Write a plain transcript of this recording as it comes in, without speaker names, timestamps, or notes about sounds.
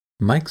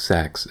Mike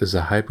Sachs is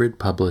a hybrid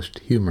published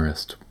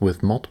humorist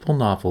with multiple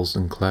novels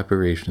and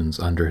collaborations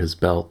under his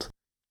belt.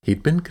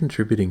 He'd been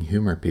contributing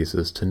humor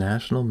pieces to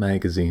national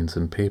magazines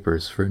and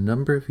papers for a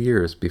number of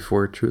years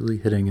before truly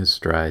hitting his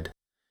stride.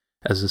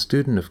 As a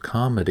student of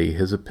comedy,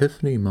 his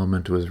epiphany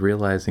moment was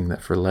realizing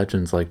that for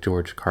legends like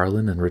George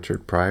Carlin and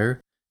Richard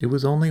Pryor, it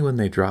was only when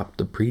they dropped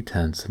the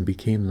pretense and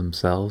became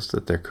themselves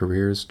that their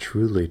careers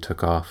truly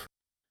took off.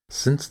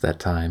 Since that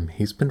time,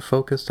 he's been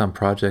focused on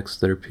projects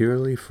that are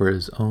purely for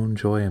his own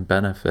joy and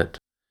benefit.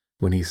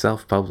 When he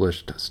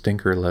self-published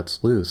Stinker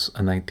Lets Loose, a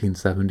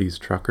 1970s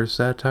trucker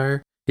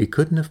satire, he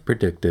couldn't have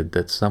predicted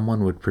that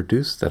someone would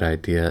produce that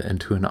idea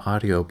into an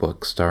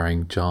audiobook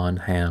starring Jon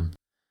Hamm.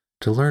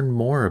 To learn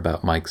more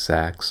about Mike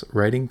Sachs,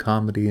 writing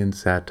comedy and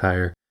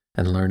satire,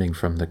 and learning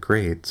from the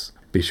greats,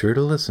 be sure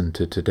to listen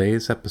to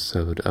today's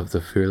episode of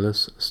the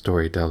Fearless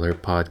Storyteller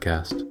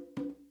podcast.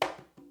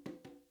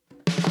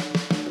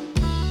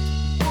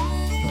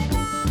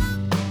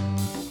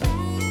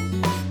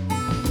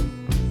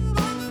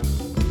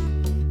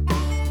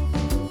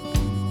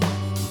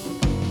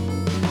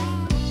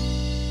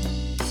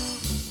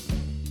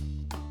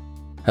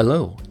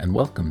 Hello, and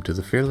welcome to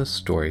the Fearless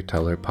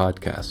Storyteller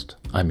podcast.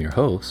 I'm your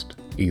host,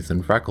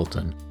 Ethan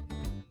Freckleton.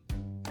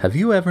 Have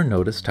you ever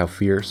noticed how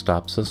fear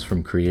stops us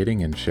from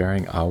creating and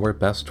sharing our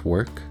best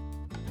work?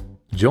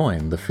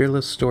 Join the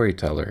Fearless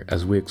Storyteller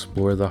as we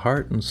explore the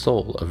heart and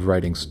soul of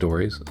writing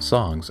stories,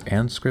 songs,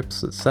 and scripts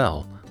that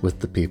sell with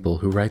the people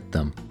who write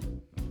them.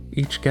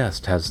 Each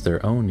guest has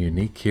their own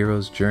unique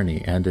hero's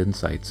journey and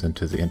insights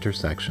into the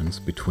intersections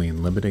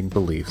between limiting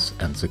beliefs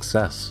and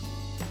success.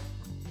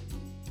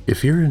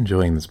 If you're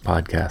enjoying this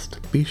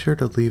podcast, be sure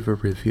to leave a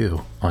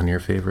review on your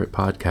favorite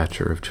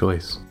podcatcher of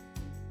choice.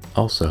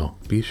 Also,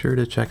 be sure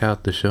to check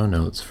out the show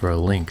notes for a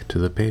link to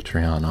the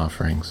Patreon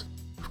offerings.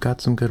 We've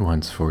got some good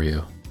ones for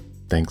you.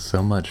 Thanks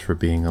so much for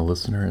being a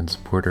listener and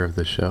supporter of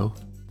the show.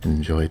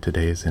 Enjoy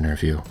today's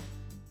interview.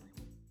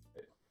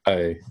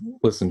 I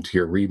listened to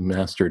your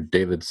remastered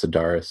David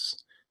Sedaris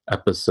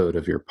episode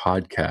of your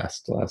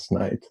podcast last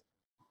night.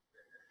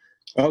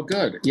 Oh,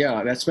 good.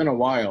 Yeah, that's been a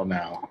while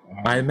now.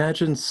 I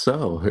imagine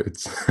so.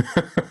 It's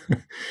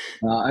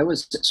I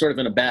was sort of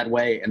in a bad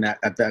way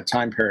at that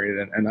time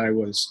period, and I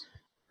was,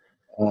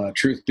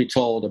 truth be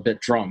told, a bit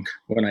drunk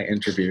when I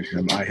interviewed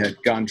him. I had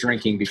gone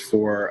drinking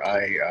before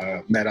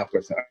I met up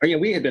with him.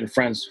 We had been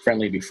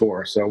friendly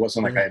before, so it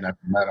wasn't like I had never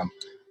met him.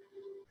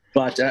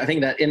 But I think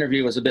that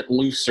interview was a bit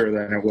looser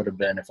than it would have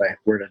been if I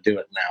were to do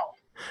it now.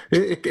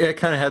 It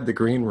kind of had the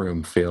green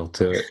room feel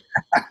to it.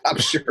 I'm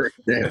sure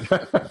it did.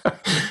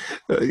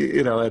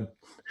 And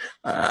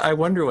I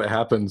wonder what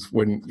happens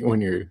when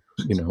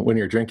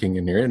you're drinking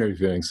and you're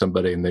interviewing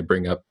somebody and they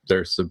bring up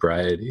their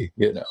sobriety.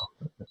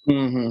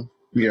 Mm-hmm.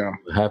 Yeah,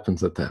 what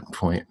happens at that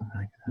point?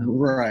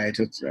 Right.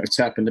 It's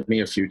happened to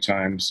me a few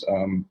times.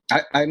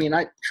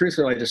 I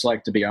truthfully just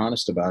like to be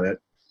honest about it.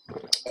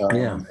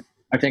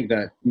 I think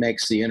that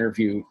makes the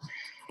interview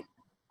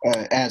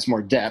adds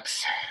more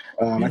depth.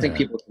 I think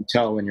people can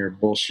tell when you're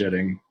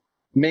bullshitting.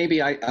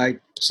 Maybe I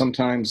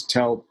sometimes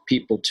tell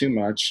people too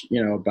much,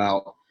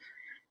 about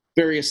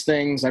various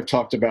things. I've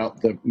talked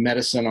about the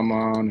medicine I'm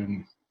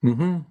on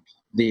and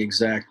the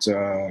exact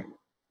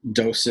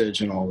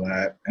dosage and all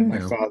that. And my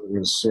father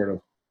was sort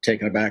of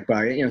taken aback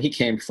by it. He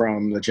came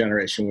from the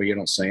generation where you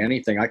don't say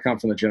anything. I come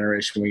from the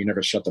generation where you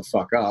never shut the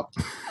fuck up.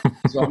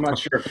 So I'm not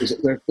sure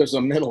if there's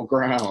a middle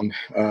ground.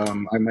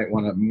 I might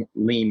want to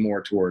lean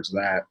more towards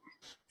that.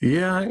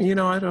 Yeah,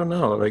 I don't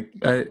know.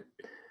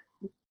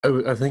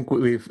 I think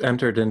we've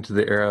entered into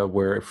the era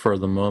where, for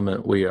the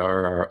moment, we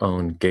are our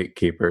own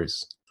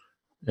gatekeepers,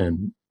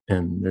 and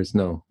there's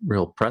no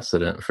real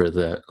precedent for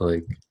that.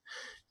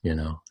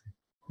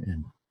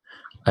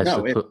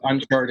 It's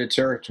uncharted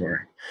territory.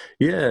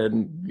 Yeah,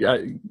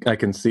 and I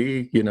can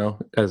see,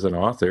 as an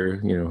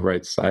author,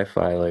 writes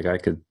sci-fi, I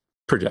could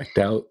project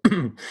out,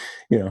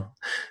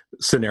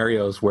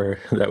 scenarios where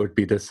that would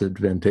be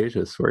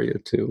disadvantageous for you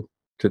to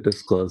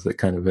disclose that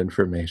kind of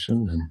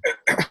information.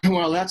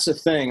 Well, that's the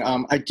thing.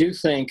 I do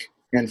think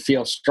and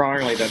feel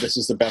strongly that this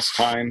is the best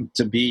time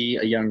to be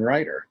a young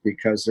writer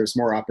because there's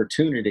more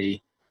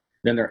opportunity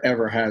than there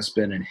ever has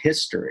been in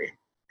history.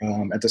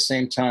 At the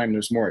same time,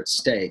 there's more at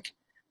stake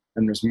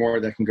and there's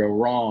more that can go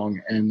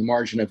wrong and the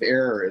margin of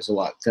error is a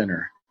lot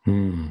thinner.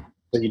 So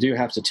you do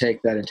have to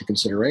take that into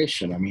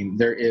consideration. I mean,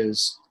 there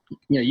is,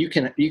 you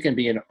can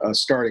be a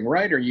starting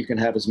writer. You can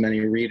have as many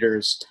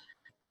readers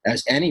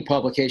as any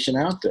publication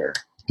out there.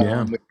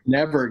 It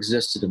never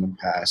existed in the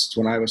past.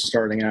 When I was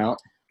starting out,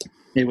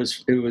 it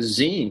was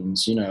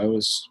zines, it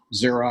was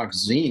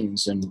Xerox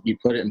zines, and you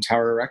put it in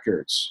Tower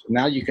Records.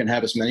 Now you can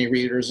have as many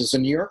readers as the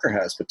New Yorker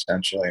has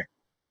potentially.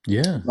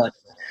 Yeah. But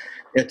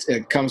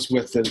it comes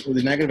with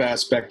the negative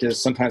aspect is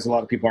sometimes a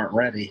lot of people aren't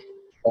ready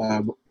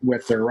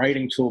with their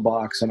writing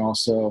toolbox and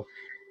also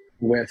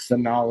with the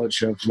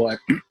knowledge of what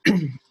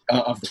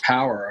of the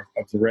power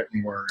of the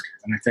written word.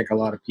 And I think a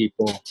lot of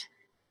people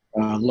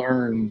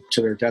learn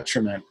to their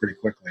detriment pretty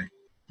quickly.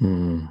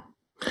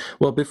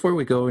 Well, before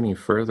we go any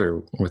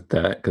further with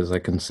that, because I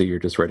can see you're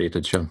just ready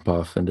to jump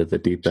off into the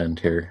deep end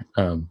here.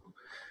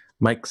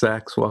 Mike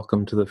Sachs,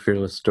 welcome to the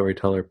Fearless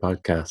Storyteller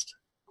podcast.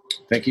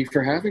 Thank you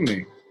for having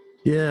me.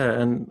 Yeah,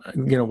 and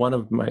one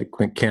of my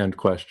canned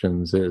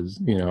questions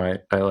is,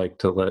 I like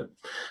to let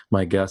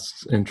my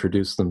guests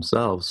introduce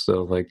themselves.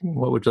 So, like,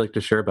 what would you like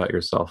to share about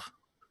yourself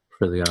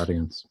for the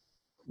audience?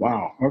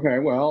 Wow. Okay.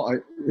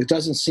 Well, it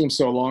doesn't seem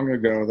so long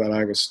ago that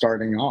I was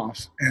starting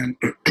off, and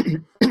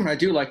I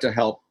do like to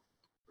help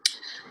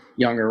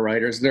younger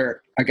writers.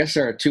 I guess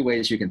there are two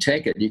ways you can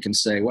take it. You can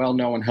say, well,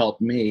 no one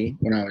helped me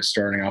when I was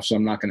starting off, so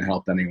I'm not going to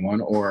help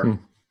anyone. Or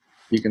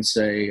you can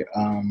say,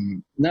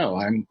 no,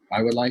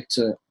 I would like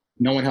to,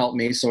 no one helped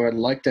me, so I'd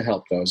like to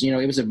help those.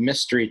 It was a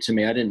mystery to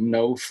me. I didn't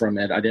know from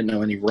it. I didn't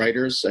know any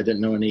writers. I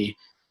didn't know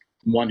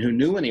anyone who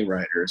knew any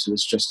writers. It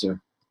was just a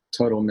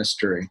total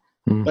mystery.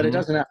 Mm-hmm. But it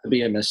doesn't have to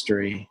be a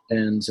mystery.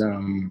 And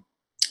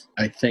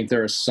I think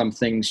there are some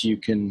things you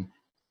can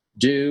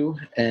do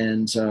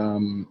and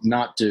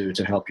not do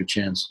to help your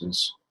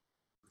chances.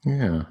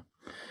 Yeah.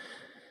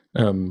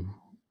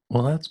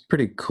 Well, that's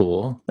pretty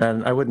cool.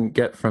 And I wouldn't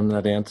get from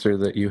that answer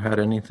that you had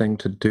anything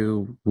to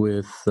do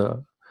with,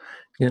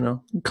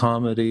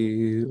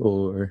 comedy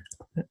or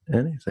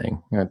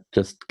anything. I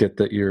just get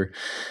that you're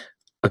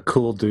a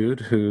cool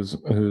dude who's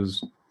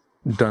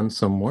done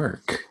some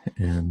work.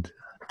 And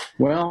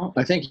well,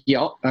 I think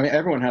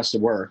everyone has to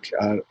work,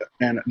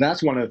 and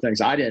that's one of the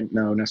things I didn't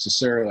know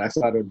necessarily. I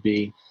thought it would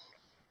be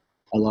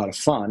a lot of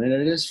fun, and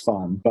it is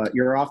fun, but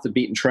you're off the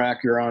beaten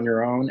track, you're on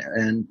your own,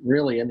 and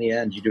really in the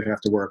end you do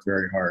have to work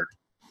very hard.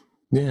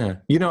 Yeah.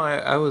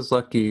 I was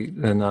lucky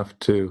enough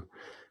to,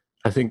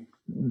 I think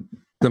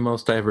the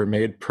most I ever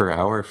made per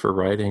hour for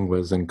writing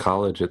was in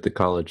college at the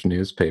college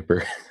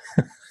newspaper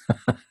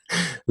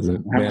as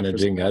a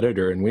managing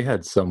editor, and we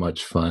had so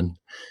much fun.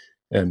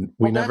 And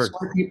that's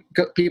why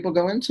people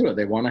go into it.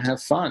 They want to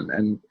have fun.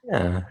 And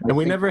yeah, and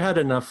we never had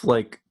enough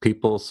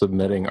people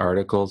submitting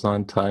articles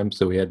on time,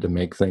 so we had to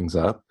make things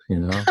up,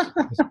 You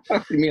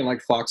mean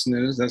like Fox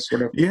News, that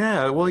sort of?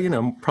 Yeah,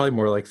 well, probably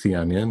more like The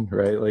Onion,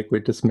 right? Like we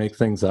just make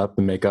things up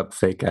and make up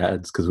fake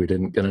ads because we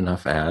didn't get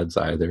enough ads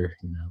either.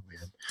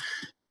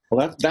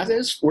 Well, that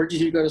is. Where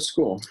did you go to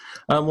school?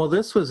 Well,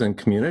 this was in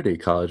community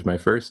college my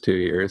first 2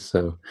 years.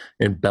 So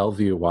in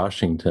Bellevue,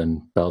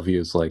 Washington.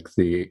 Bellevue is like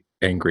the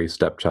angry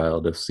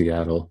stepchild of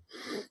Seattle.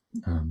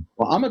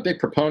 Well, I'm a big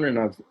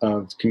proponent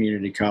of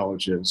community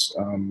colleges.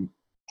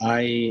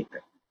 I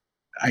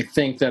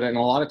think that in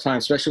a lot of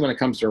times, especially when it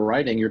comes to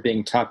writing, you're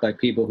being taught by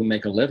people who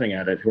make a living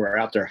at it, who are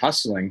out there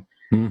hustling,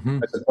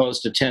 as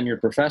opposed to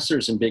tenured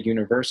professors in big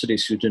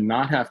universities who do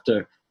not have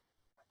to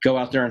go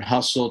out there and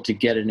hustle to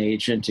get an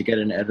agent, to get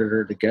an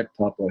editor, to get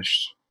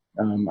published.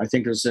 I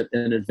think there's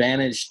an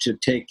advantage to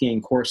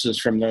taking courses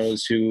from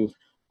those who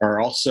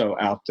are also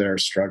out there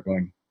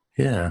struggling.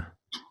 Yeah,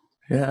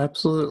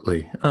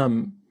 absolutely.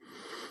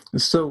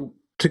 So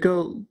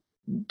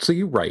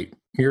you write,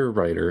 you're a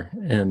writer,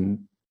 and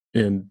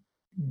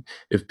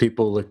if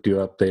people looked you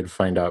up, they'd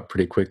find out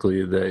pretty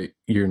quickly that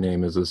your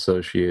name is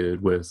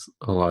associated with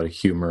a lot of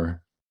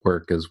humor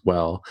work as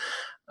well.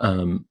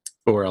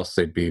 Or else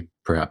they'd be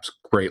perhaps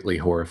greatly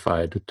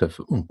horrified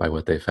by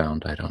what they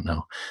found. I don't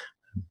know.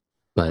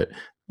 But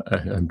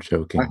I'm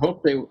joking. I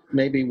hope they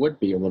maybe would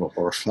be a little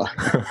horrified.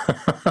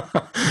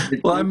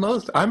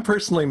 Well, I'm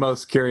personally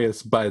most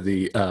curious by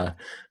the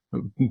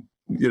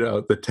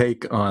the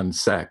take on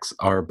sex,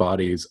 Our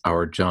Bodies,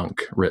 Our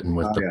Junk, written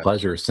with the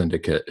Pleasure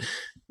Syndicate.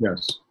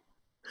 Yes.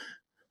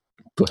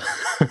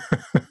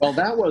 Well,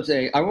 that was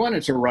I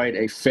wanted to write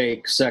a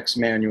fake sex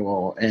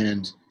manual,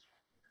 and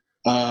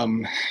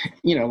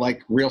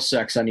like real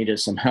sex, I needed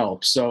some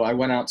help. So I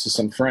went out to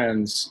some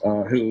friends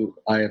who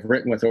I have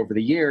written with over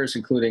the years,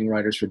 including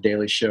writers for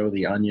Daily Show,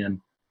 The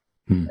Onion,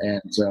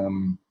 and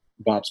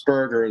Bob's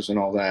Burgers and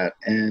all that.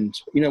 And,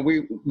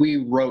 we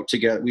wrote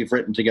together, we've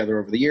written together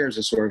over the years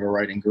as sort of a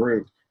writing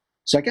group.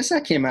 So I guess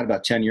that came out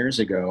about 10 years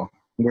ago,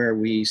 where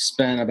we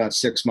spent about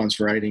 6 months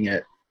writing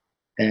it,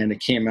 and it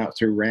came out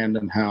through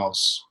Random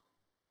House.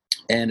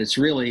 And it's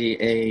really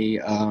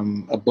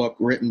a book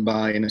written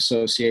by an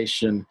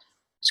association.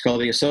 It's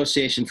called the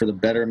Association for the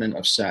Betterment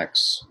of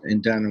Sex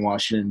down in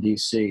Washington,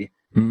 D.C.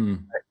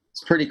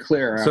 It's pretty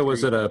clear. So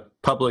was it a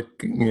public,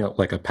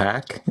 like a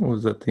PAC?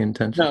 Was that the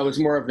intention? No, it was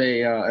more of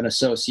an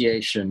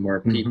association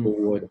where people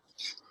would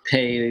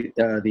pay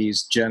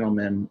these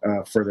gentlemen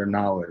for their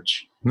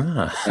knowledge.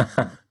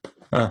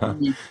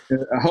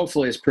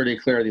 Hopefully it's pretty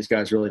clear these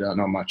guys really don't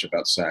know much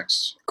about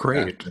sex.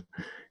 Great.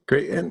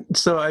 And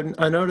so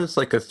I noticed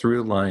like a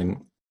through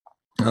line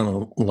on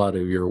a lot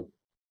of your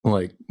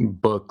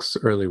books,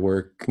 early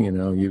work,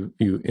 you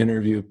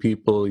interview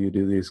people, you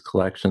do these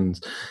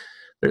collections.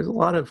 There's a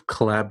lot of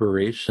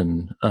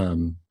collaboration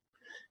and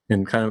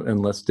kind of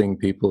enlisting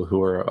people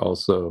who are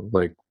also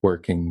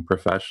working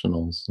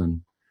professionals.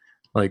 And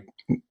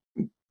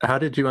how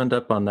did you end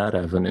up on that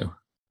avenue?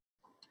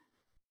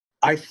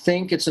 I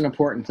think it's an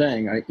important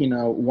thing.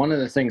 One of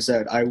the things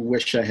that I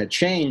wish I had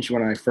changed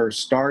when I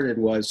first started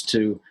was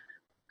to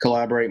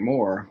collaborate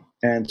more.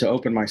 and to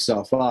open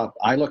myself up,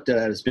 I looked at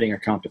it as being a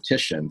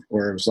competition,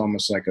 where it was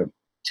almost like a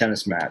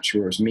tennis match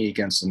where it was me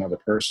against another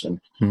person.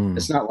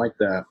 It's not like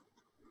that.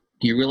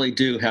 You really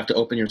do have to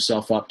open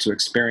yourself up to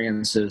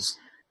experiences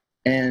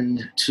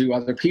and to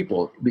other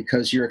people,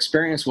 because your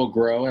experience will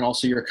grow and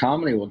also your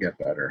comedy will get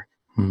better.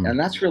 And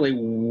that's really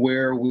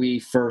where we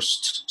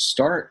first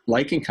start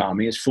liking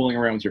comedy, is fooling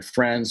around with your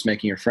friends,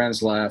 making your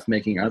friends laugh,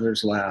 making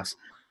others laugh.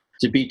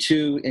 To be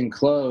too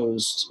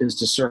enclosed is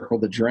to circle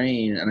the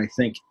drain, and I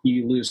think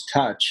you lose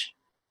touch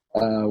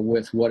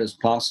with what is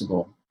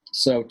possible.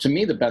 So to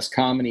me, the best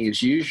comedy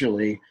is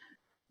usually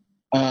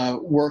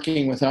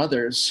working with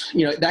others.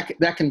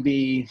 That can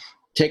be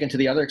taken to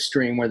the other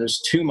extreme, where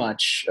there's too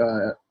much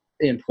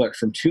input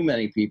from too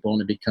many people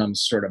and it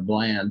becomes sort of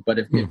bland. But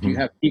if you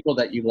have people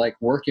that you like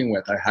working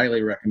with, I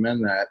highly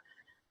recommend that,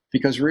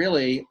 because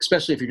really,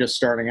 especially if you're just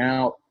starting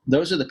out,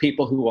 those are the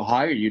people who will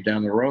hire you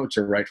down the road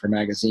to write for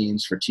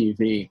magazines, for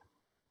TV,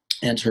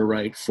 and to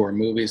write for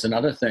movies and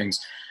other things.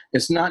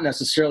 It's not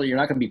necessarily, you're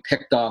not going to be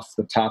picked off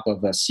the top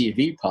of a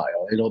CV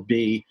pile. It'll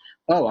be,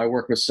 oh, I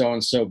worked with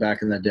so-and-so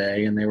back in the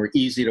day, and they were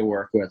easy to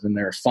work with, and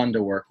they were fun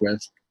to work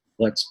with.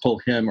 Let's pull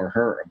him or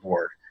her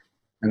aboard.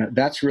 And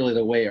that's really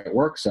the way it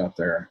works out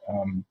there.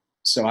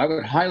 So I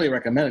would highly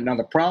recommend it. Now,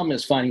 the problem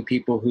is finding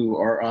people who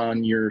are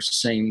on your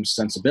same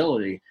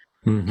sensibility,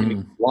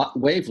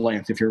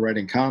 wavelength if you're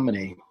writing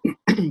comedy.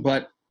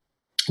 But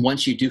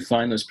once you do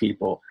find those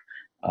people,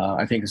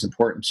 I think it's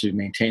important to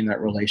maintain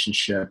that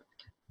relationship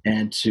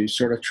and to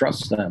sort of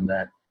trust them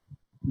that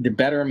the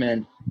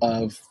betterment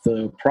of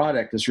the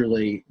product is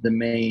really the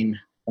main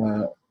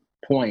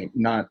point,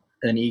 not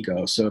an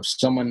ego. So if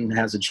someone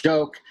has a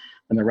joke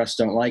and the rest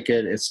don't like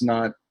it, it's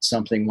not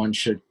something one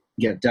should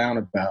get down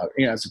about.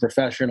 As a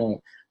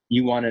professional,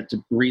 you want it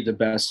to read the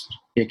best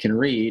it can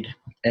read,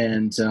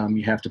 and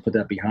you have to put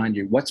that behind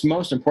you. What's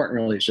most important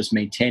really is just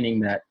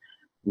maintaining that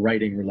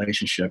writing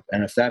relationship.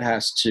 And if that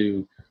has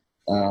to,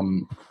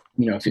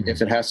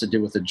 if it has to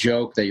do with a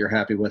joke that you're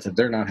happy with, if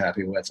they're not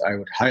happy with, I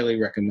would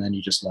highly recommend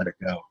you just let it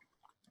go.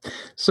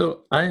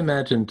 So I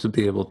imagine to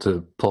be able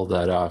to pull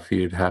that off,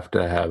 you'd have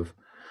to have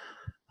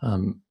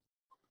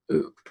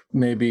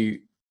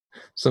maybe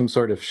some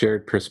sort of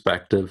shared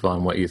perspective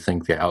on what you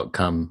think the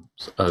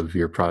outcomes of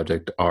your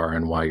project are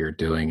and why you're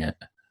doing it.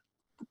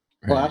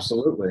 Right? Well,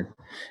 absolutely.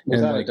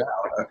 Without a doubt.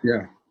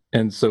 Yeah.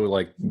 And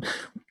so,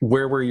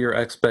 where were your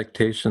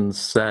expectations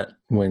set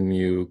when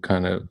you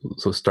kind of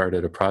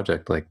started a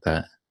project like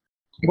that?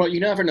 Well, you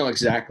never know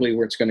exactly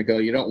where it's going to go.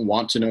 You don't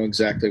want to know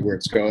exactly where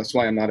it's going. That's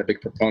why I'm not a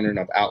big proponent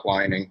of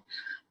outlining.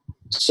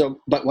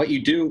 But what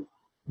you do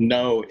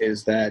know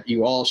is that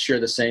you all share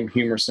the same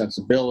humor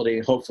sensibility.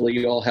 Hopefully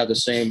you all have the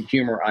same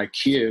humor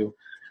IQ,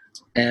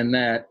 and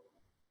that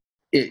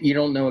you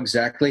don't know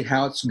exactly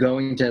how it's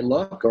going to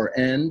look or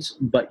end,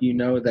 but you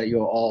know that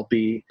you'll all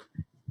be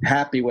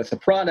happy with the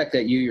product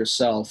that you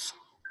yourself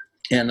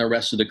and the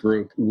rest of the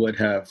group would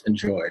have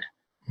enjoyed.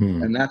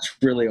 And that's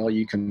really all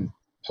you can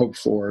hope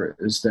for,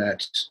 is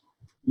that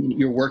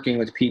you're working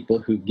with people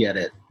who get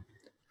it.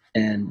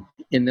 And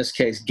in this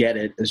case, get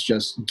it is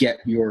just get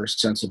your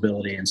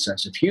sensibility and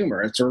sense of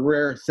humor. It's a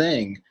rare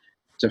thing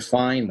to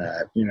find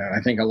that.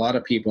 I think a lot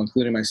of people,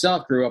 including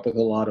myself, grew up with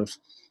a lot of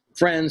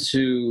friends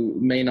who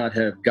may not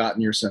have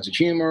gotten your sense of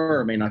humor,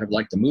 or may not have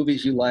liked the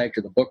movies you liked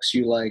or the books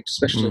you liked,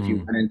 especially if you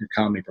went into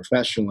comedy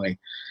professionally.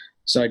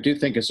 So I do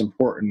think it's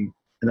important.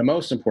 And the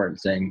most important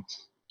thing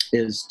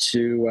is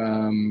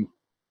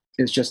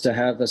just to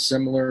have a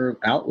similar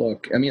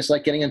outlook. I mean, it's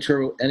like getting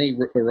into any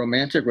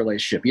romantic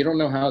relationship. You don't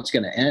know how it's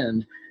going to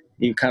end.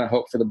 You kind of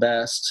hope for the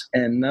best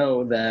and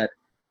know that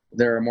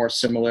there are more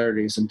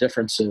similarities and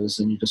differences,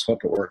 and you just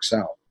hope it works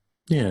out.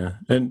 Yeah.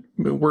 And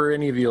were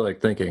any of you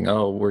thinking,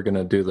 oh, we're going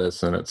to do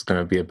this and it's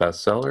going to be a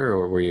bestseller?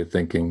 Or were you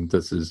thinking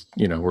this is,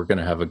 we're going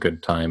to have a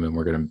good time and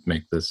we're going to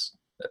make this?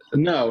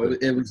 No,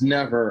 it was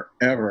never,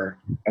 ever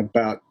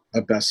about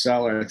a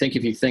bestseller. I think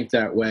if you think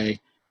that way,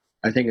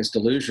 I think it's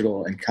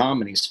delusional in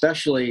comedy,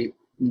 especially,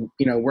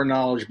 we're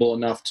knowledgeable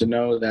enough to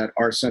know that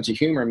our sense of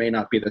humor may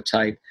not be the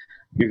type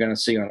you're going to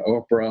see on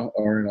Oprah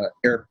or in an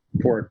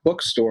airport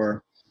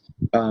bookstore.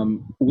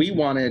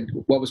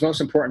 What was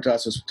most important to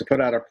us was to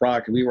put out a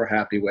product we were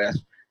happy with,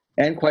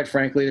 and quite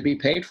frankly, to be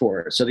paid for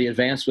it. So the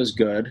advance was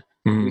good.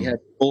 We had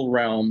full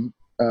realm,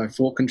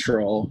 full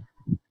control.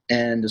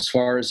 And as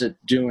far as it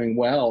doing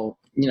well,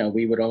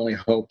 we would only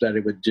hope that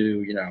it would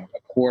do, a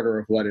quarter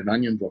of what an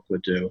Onion book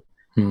would do.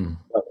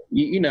 But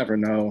you never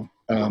know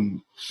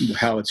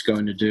how it's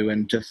going to do.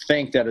 And to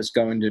think that it's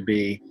going to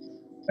be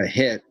a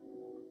hit,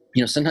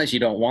 sometimes you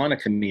don't want a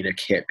comedic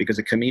hit, because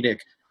a comedic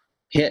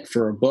hit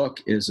for a book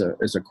is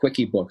a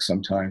quickie book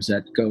sometimes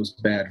that goes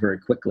bad very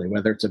quickly,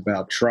 whether it's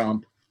about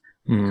Trump,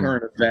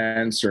 current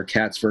events, or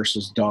cats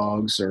versus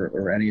dogs,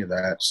 or any of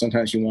that.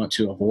 Sometimes you want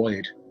to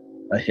avoid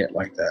a hit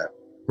like that.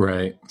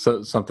 Right.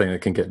 So something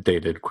that can get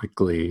dated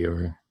quickly,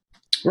 or...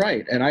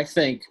 Right. And I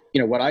think,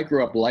 what I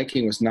grew up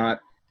liking was not,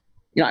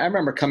 I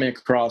remember coming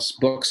across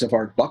books of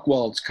Art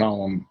Buchwald's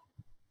column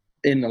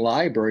in the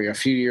library a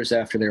few years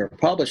after they were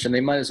published, and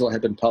they might as well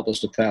have been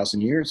published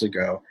 1,000 years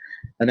ago.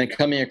 And then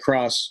coming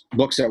across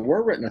books that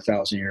were written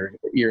 1,000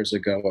 years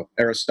ago,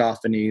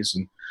 Aristophanes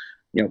and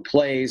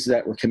plays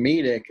that were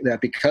comedic,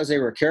 that because they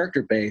were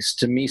character based,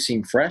 to me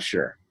seemed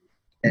fresher.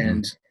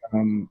 And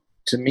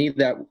to me,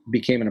 that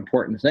became an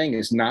important thing,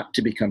 is not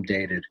to become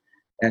dated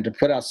and to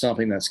put out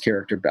something that's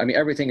character. I mean,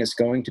 everything is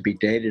going to be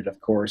dated, of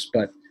course,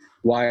 but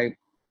why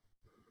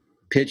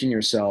pigeon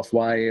yourself?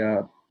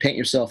 Why paint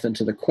yourself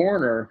into the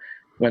corner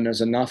when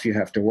there's enough you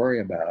have to worry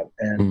about?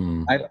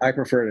 And I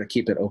prefer to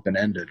keep it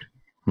open-ended.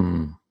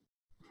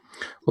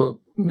 Well,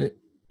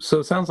 so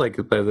it sounds like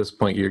by this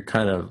point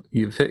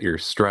you've hit your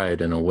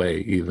stride in a way,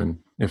 even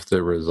if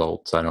the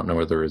results, I don't know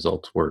where the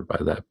results were by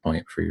that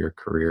point for your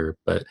career,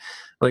 but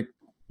like,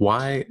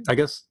 why, I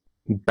guess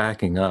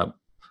backing up,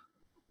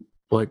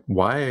 like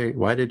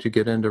why did you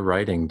get into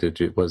writing?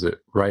 Was it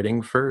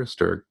writing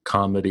first or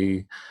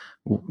comedy,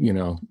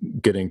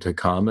 getting to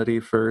comedy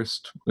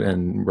first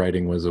and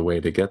writing was a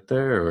way to get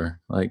there, or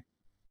like,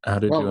 how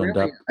did you end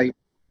up?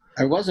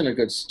 I wasn't a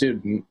good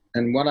student,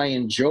 and what I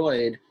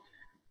enjoyed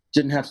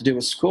didn't have to do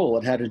with school.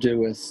 It had to do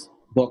with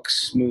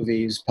books,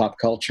 movies, pop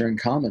culture, and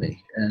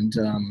comedy. And,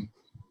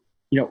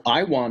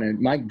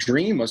 my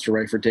dream was to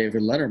write for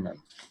David Letterman,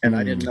 and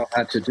I didn't know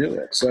how to do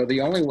it. So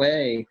the only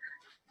way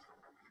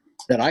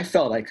that I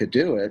felt I could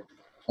do it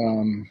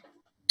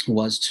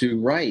was to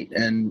write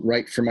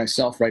for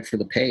myself, write for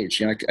the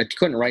page. I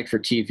couldn't write for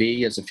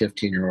TV as a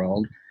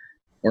 15-year-old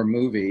or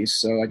movies,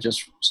 so I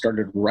just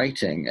started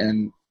writing,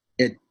 and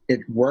it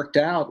worked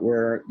out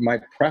where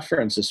my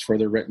preference is for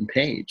the written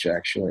page,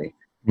 actually.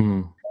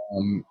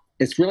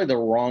 It's really the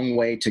wrong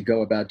way to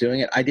go about doing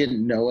it. I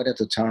didn't know it at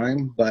the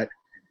time, but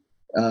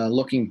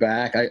looking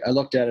back, I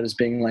looked at it as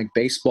being like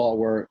baseball,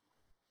 where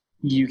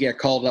you get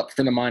called up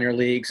for the minor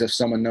leagues if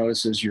someone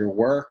notices your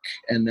work,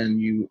 and then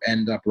you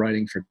end up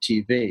writing for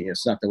TV.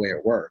 It's not the way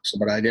it works,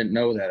 but I didn't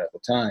know that at the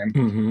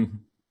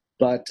time.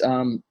 But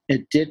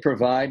it did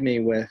provide me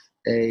with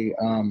a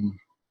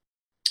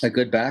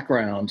good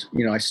background.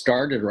 I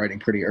started writing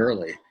pretty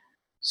early.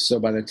 So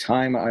by the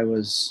time I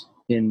was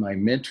in my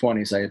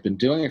mid-20s, I had been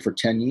doing it for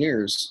 10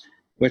 years,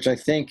 which I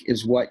think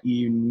is what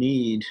you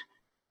need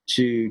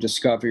to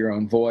discover your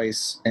own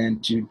voice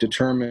and to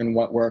determine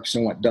what works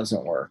and what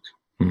doesn't work.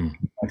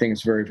 I think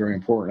it's very, very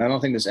important. I don't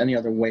think there's any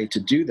other way to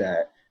do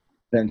that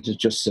than to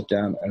just sit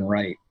down and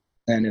write.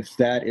 And if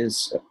that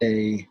is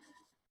a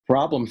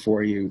problem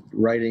for you,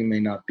 writing may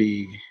not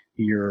be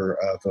your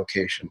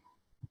vocation.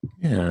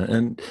 Yeah,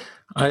 and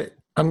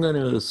I'm going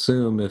to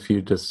assume if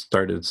you just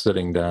started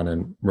sitting down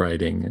and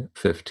writing at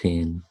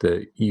 15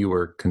 that you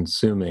were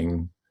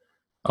consuming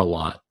a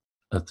lot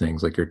of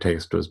things, like your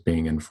taste was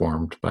being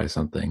informed by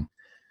something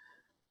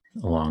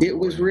along It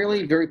was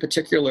really very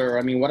particular.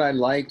 I mean, what I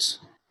liked,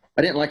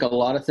 I didn't like a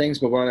lot of things,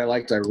 but what I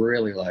liked, I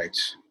really liked.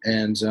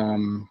 And,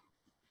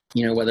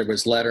 whether it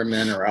was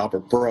Letterman or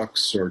Albert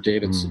Brooks or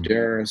David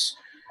Sedaris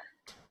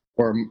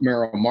or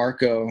Merrill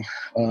Markoe,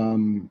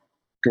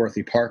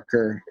 Dorothy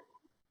Parker,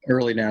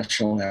 early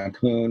National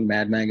Lampoon,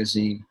 Mad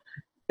Magazine.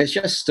 It's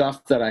just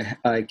stuff that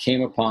I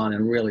came upon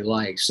and really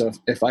liked. So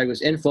if I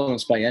was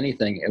influenced by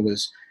anything, it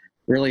was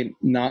really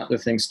not the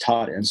things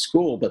taught in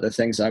school, but the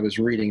things I was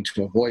reading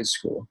to avoid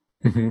school.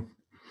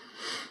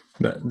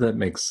 That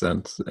makes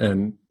sense.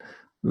 And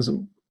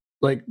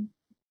like,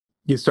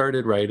 you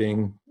started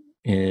writing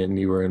and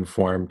you were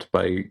informed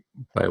by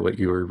what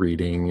you were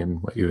reading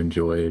and what you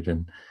enjoyed.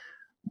 And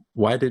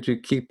why did you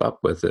keep up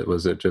with it?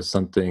 Was it just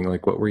something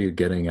like, what were you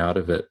getting out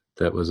of it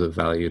that was of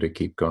value to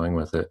keep going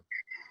with it?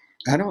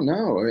 I don't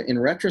know. In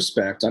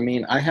retrospect, I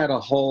mean, I had a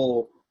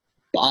whole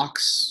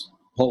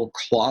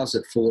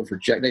closet full of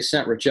they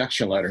sent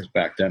rejection letters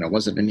back then. It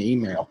wasn't an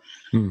email.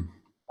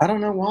 I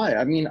don't know why.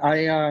 I mean,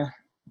 I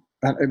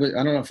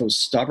don't know if it was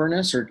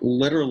stubbornness or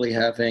literally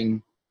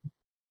having,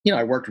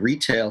 I worked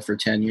retail for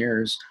 10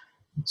 years,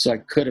 so I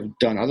could have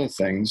done other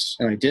things,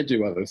 and I did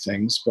do other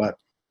things, but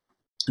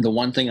the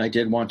one thing I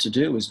did want to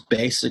do was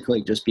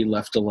basically just be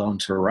left alone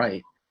to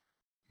write.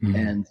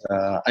 And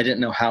I didn't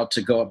know how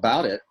to go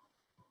about it.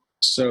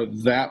 So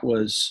that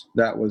was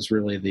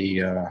really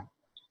the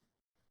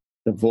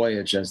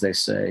voyage, as they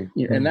say.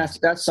 And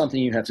that's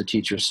something you have to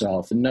teach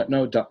yourself. And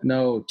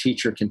no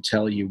teacher can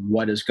tell you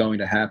what is going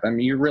to happen. I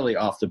mean, you're really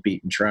off the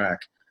beaten track,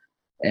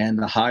 and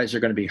the highs are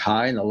going to be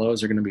high and the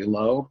lows are going to be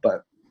low.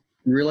 But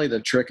really the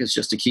trick is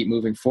just to keep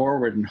moving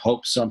forward and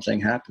hope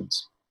something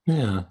happens.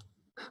 Yeah.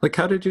 Like,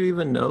 how did you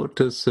even know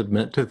to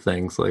submit to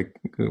things? Like,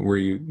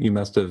 you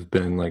must have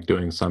been like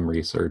doing some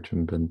research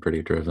and been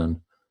pretty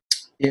driven.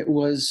 It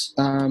was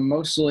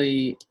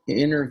mostly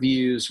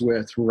interviews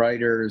with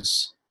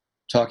writers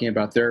talking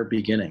about their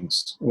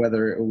beginnings,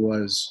 whether it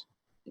was,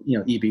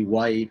 E.B.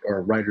 White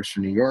or writers for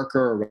New Yorker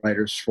or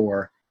writers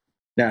for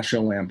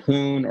National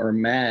Lampoon or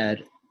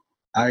Mad.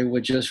 I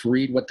would just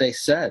read what they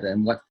said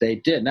and what they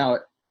did. Now,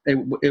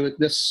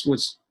 this would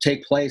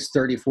take place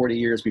 30, 40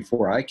 years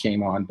before I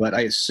came on, but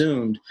I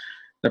assumed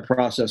the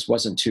process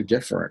wasn't too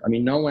different. I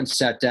mean, no one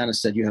sat down and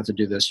said, you have to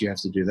do this, you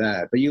have to do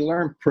that. But you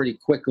learn pretty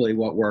quickly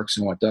what works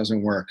and what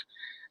doesn't work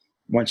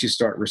once you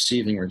start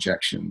receiving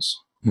rejections.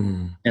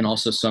 and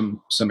also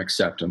some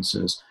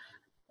acceptances.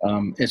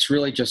 It's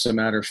really just a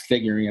matter of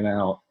figuring it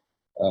out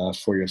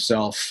for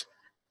yourself.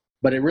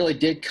 But it really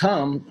did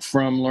come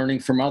from learning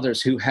from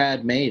others who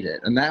had made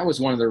it. And that was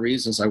one of the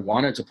reasons I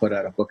wanted to put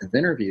out a book of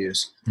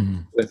interviews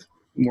with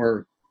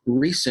more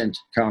recent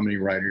comedy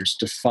writers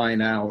to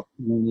find out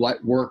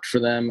what worked for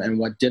them and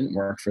what didn't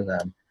work for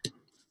them.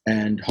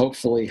 And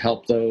hopefully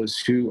help those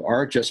who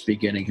are just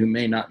beginning, who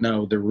may not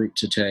know the route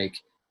to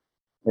take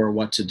or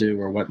what to do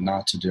or what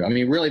not to do. I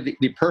mean, really,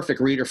 the perfect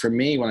reader for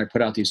me when I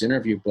put out these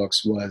interview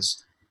books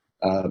was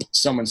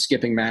someone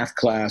skipping math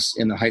class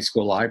in the high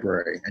school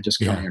library and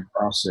just coming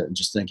across it and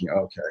just thinking,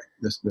 okay,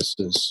 this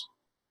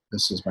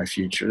is my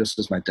future. This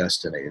is my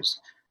destiny.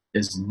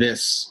 Is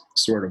this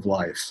sort of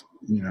life?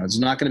 You know, it's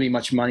not going to be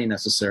much money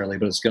necessarily,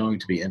 but it's going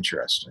to be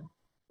interesting.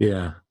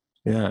 Yeah.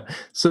 Yeah.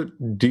 So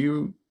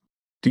do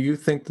you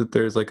think that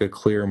there's like a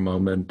clear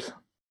moment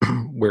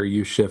where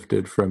you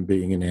shifted from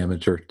being an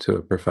amateur to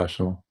a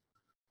professional?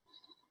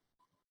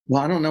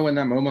 Well, I don't know when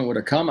that moment would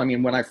have come. I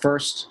mean, when I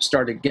first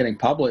started getting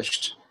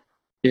published,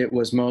 it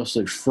was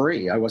mostly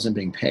free. I wasn't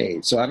being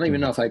paid. So I don't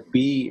even know if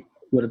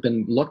would have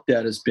been looked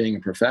at as being a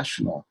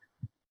professional.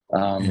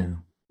 I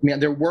mean,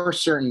 there were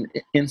certain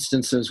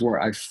instances where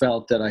I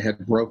felt that I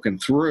had broken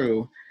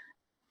through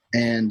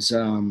and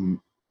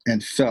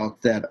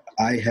felt that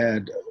I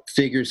had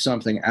figured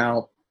something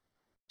out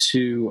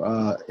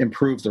to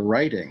improve the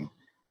writing.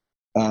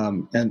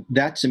 And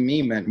that to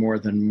me meant more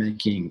than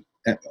making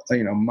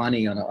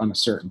money on a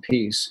certain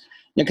piece.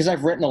 Because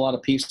I've written a lot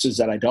of pieces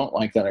that I don't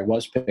like that I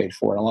was paid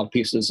for, and a lot of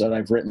pieces that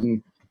I've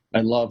written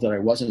I love that I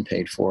wasn't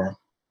paid for.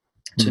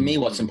 To me,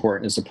 what's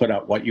important is to put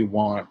out what you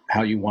want,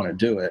 how you want to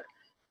do it.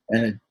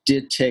 And it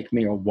did take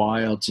me a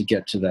while to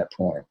get to that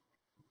point.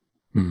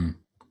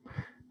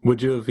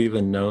 Would you have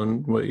even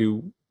known what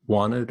you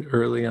wanted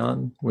early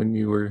on when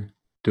you were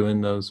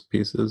doing those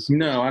pieces?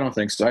 No, I don't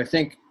think so. I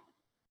think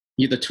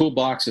the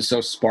toolbox is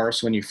so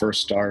sparse when you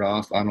first start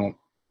off. I don't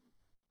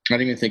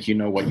even think you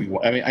know what you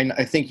want. I mean,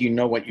 I think you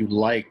know what you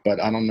like, but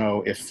I don't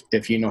know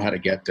if you know how to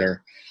get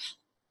there.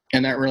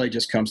 And that really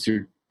just comes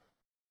through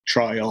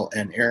trial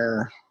and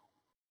error.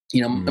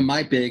 You know,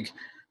 my big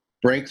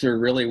breakthrough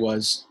really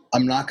was,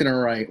 I'm not going to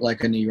write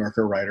like a New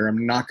Yorker writer.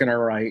 I'm not going to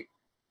write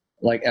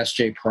like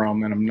S.J.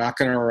 Perelman. I'm not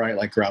going to write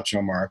like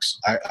Groucho Marx.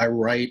 I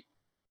write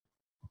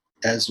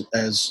as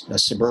a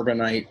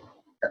suburbanite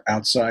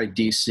outside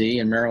D.C.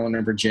 and Maryland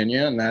and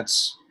Virginia, and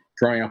that's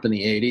growing up in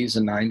the 80s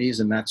and 90s,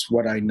 and that's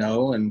what I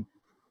know, and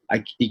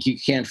you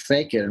can't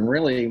fake it. And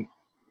really,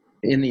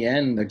 in the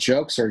end, the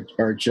jokes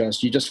are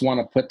just, you just want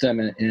to put them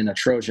in a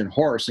Trojan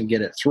horse and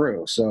get it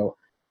through. So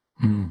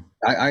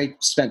I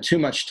spent too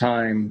much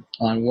time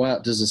on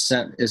what does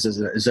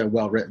is a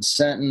well-written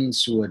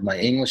sentence? Would my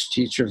English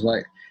teachers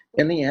like?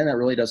 In the end, that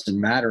really doesn't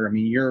matter. I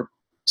mean, your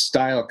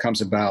style comes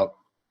about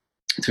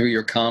through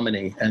your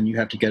comedy, and you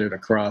have to get it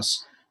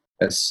across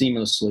as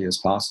seamlessly as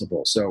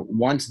possible. So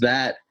once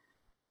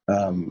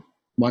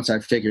I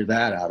figured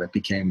that out, it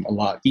became a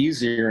lot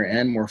easier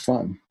and more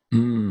fun.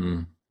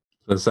 So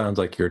it sounds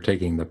like you're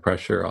taking the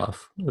pressure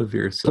off of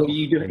yourself. So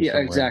you do, yeah,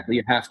 exactly.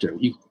 You have to.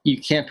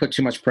 You can't put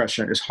too much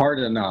pressure. It's hard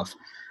enough,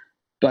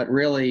 but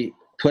really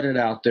put it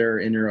out there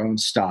in your own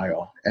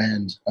style,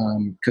 and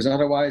because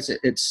otherwise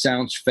it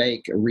sounds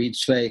fake, it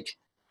reads fake,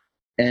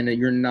 and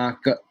you're not.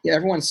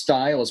 Everyone's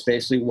style is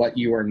basically what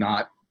you are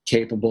not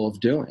capable of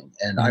doing,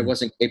 and I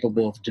wasn't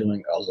capable of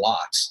doing a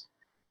lot.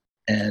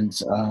 And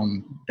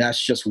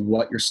that's just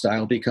what your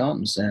style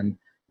becomes. And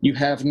you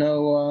have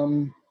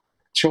no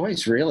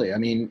choice, really. I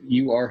mean,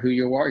 you are who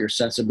you are. Your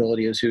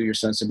sensibility is who your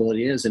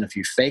sensibility is. And if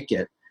you fake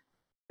it,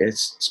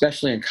 it's,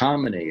 especially in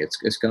comedy,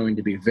 it's going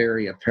to be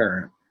very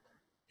apparent.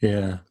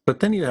 Yeah. But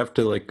then you have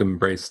to like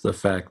embrace the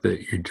fact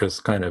that you're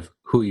just kind of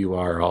who you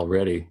are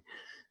already.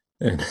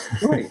 And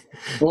right.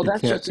 Well,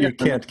 that's just it. You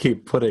can't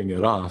keep putting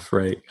it off,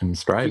 right? And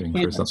striving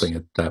for something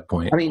at that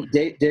point. I mean,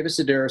 David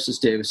Sedaris is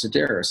David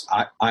Sedaris.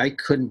 I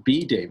couldn't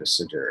be David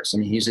Sedaris. I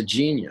mean, he's a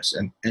genius,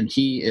 and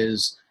he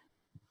is,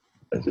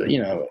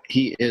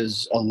 he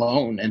is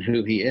alone in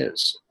who he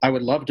is. I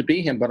would love to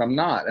be him, but I'm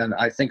not. And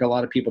I think a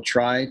lot of people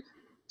try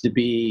to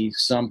be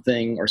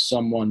something or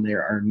someone they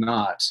are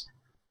not.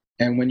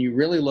 And when you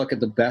really look at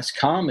the best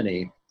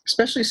comedy,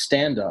 especially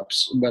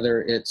stand-ups,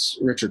 whether it's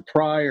Richard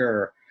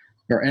Pryor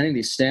or any of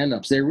these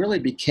stand-ups, they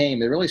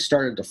really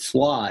started to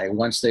fly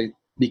once they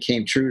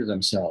became true to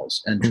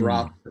themselves and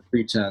dropped the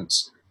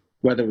pretense,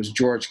 whether it was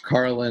George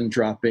Carlin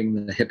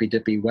dropping the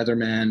hippy-dippy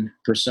weatherman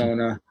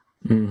persona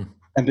and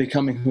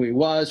becoming who he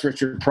was,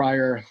 Richard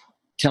Pryor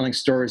telling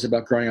stories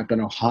about growing up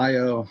in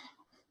Ohio.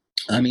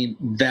 I mean,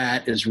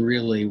 that is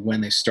really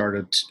when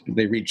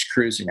they reached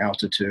cruising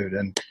altitude.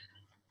 And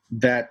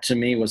that to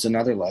me was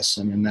another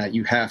lesson, in that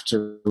you have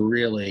to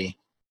really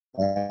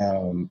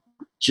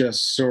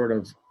just sort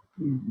of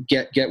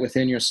get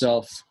within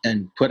yourself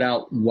and put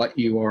out what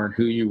you are and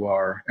who you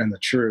are and the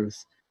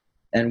truth.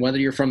 And whether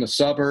you're from the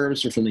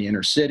suburbs or from the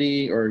inner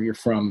city, or you're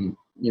from,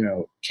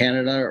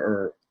 Canada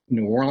or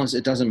New Orleans,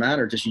 it doesn't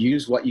matter. Just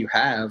use what you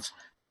have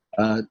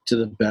to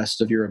the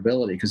best of your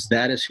ability, because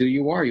that is who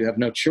you are. You have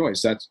no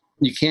choice.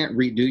 You can't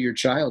redo your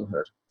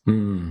childhood.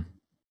 Mm.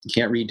 You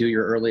can't redo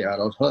your early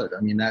adulthood.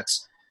 I mean,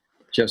 that's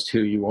just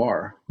who you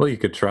are. Well, you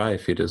could try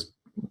if you just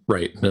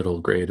write middle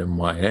grade and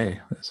YA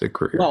as a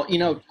career. Well,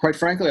 quite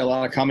frankly, a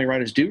lot of comedy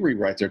writers do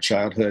rewrite their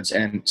childhoods,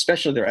 and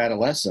especially their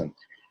adolescent,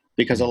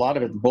 because a lot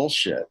of it's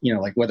bullshit.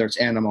 Like whether it's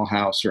Animal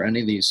House or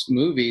any of these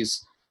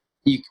movies,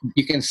 you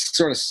can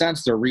sort of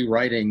sense they're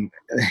rewriting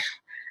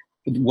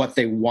what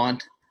they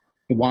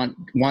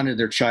wanted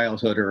their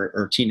childhood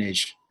or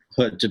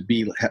teenagehood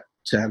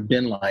to have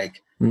been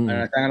like. And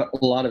I think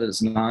a lot of it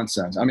is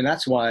nonsense. I mean,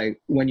 that's why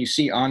when you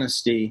see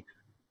honesty,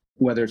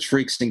 whether it's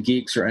Freaks and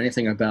Geeks or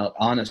anything about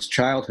honest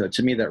childhood,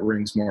 to me that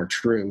rings more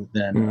true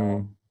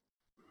than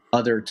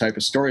other type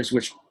of stories,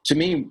 which to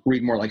me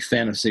read more like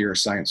fantasy or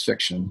science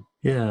fiction.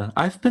 Yeah,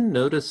 I've been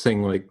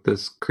noticing like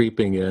this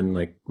creeping in,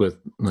 like with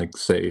like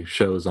say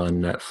shows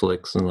on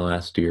Netflix in the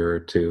last year or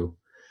two,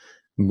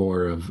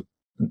 more of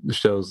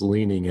shows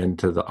leaning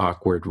into the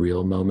awkward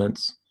real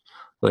moments,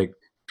 like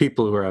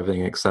people who are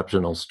having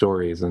exceptional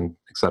stories and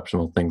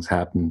exceptional things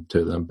happen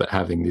to them, but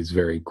having these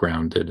very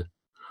grounded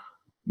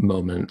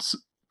moments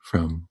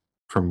from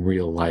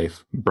real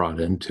life brought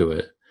into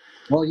it.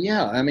 Well,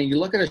 yeah. I mean, you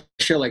look at a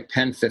show like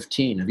Pen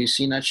 15. Have you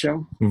seen that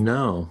show?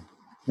 No.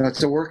 No,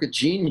 it's a work of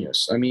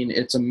genius. I mean,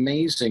 it's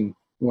amazing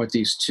what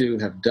these two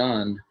have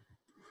done,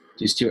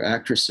 these two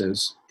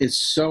actresses. It's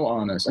so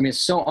honest. I mean, it's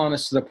so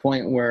honest to the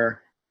point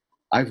where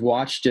I've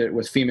watched it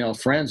with female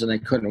friends and they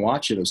couldn't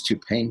watch it. It was too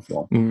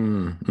painful.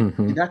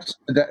 Mm-hmm.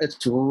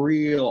 It's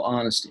real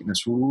honesty. And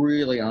it's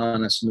really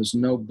honest and there's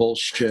no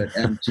bullshit.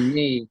 And to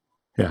me,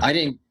 yeah.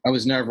 I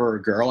was never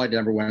a girl. I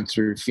never went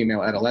through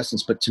female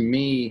adolescence, but to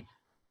me,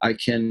 I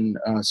can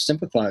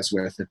sympathize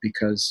with it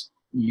because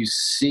you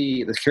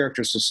see the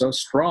characters are so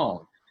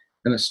strong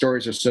and the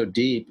stories are so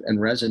deep and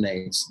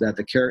resonates that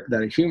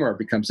that humor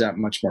becomes that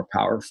much more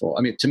powerful.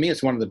 I mean, to me,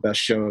 it's one of the best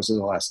shows of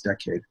the last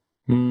decade.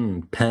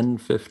 Pen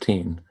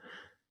 15.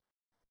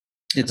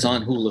 It's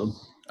on Hulu.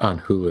 On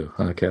Hulu.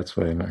 Okay, that's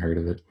why I haven't heard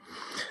of it.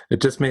 It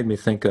just made me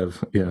think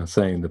of,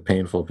 saying the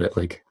painful bit,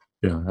 like,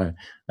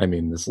 I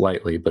mean this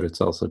lightly, but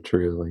it's also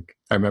true. Like,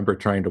 I remember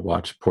trying to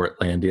watch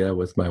Portlandia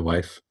with my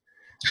wife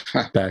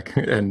back,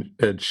 and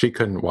she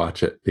couldn't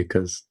watch it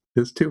because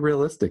it's too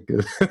realistic.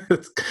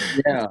 It's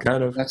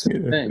kind of, that's the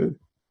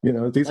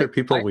thing. These are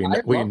people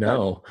we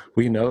know.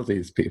 We know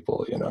these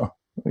people,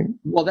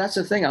 Well, that's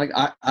the thing.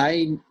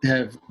 I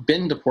have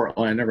been to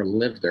Portland. I never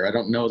lived there. I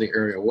don't know the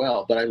area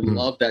well, but I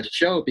love that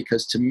show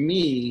because to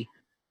me,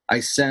 I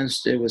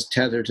sensed it was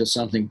tethered to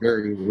something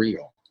very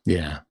real.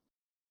 Yeah.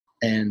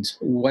 And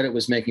what it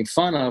was making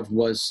fun of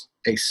was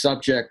a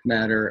subject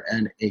matter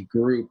and a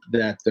group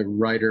that the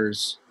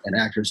writers and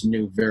actors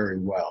knew very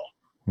well.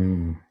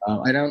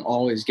 I don't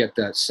always get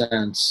that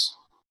sense.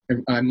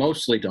 I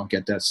mostly don't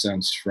get that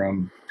sense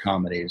from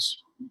comedies.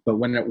 But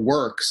when it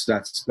works,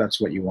 that's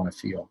what you want to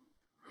feel.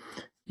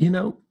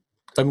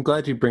 I'm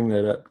glad you bring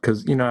that up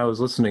because, I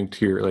was listening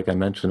to like I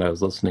mentioned, I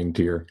was listening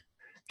to your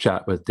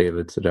chat with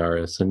David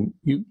Sedaris, and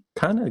you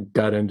kind of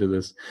got into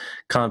this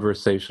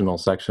conversational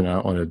section. I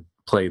don't want to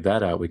play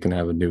that out. We can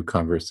have a new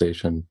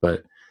conversation,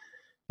 but,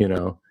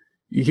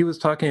 he was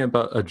talking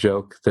about a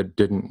joke that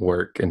didn't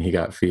work and he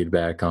got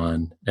feedback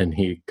on, and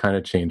he kind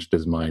of changed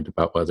his mind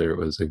about whether it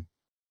was a,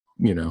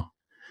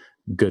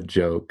 good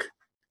joke,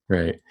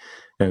 right?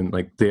 And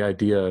like the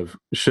idea of,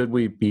 should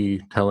we be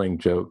telling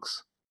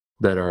jokes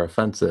that are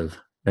offensive,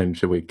 and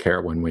should we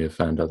care when we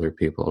offend other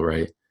people,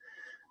 right?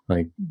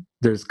 Like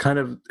there's kind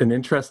of an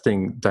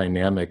interesting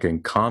dynamic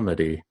in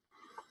comedy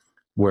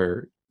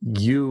where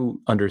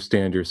you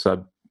understand your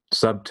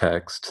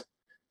subtext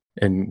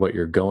and what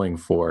you're going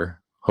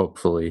for,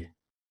 hopefully,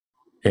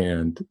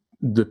 and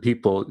the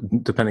people,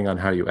 depending on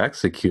how you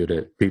execute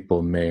it,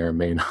 people may or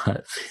may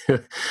not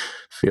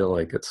feel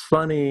like it's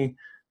funny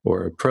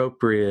or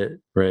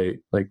appropriate, right?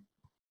 Like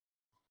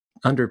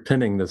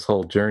underpinning this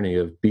whole journey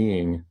of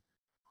being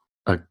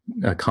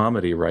a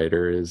comedy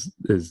writer is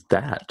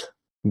that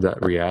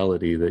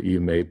reality that you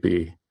may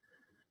be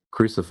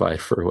crucified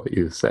for what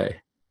you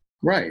say.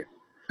 Right.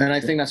 And I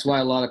think that's why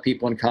a lot of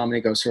people in comedy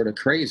go sort of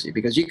crazy,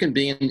 because you can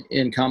be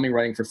in comedy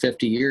writing for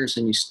 50 years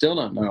and you still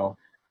don't know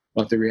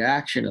what the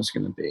reaction is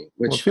going to be.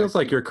 Which it feels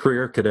like your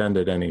career could end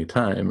at any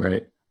time,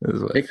 right?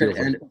 It could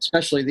end,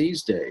 especially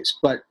these days.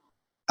 But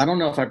I don't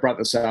know if I brought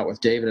this out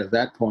with David at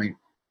that point.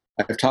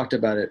 I've talked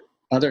about it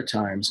other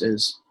times,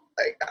 is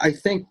I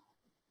think,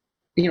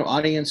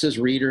 audiences,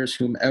 readers,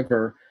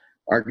 whomever,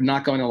 are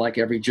not going to like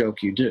every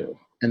joke you do.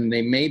 And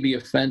they may be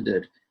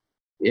offended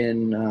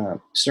in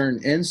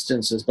certain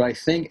instances, but I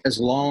think as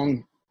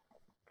long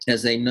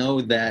as they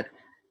know that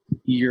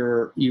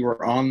you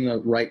are on the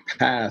right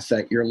path,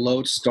 that your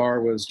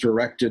lodestar was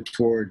directed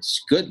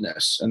towards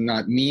goodness and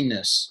not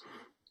meanness,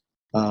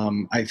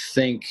 I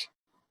think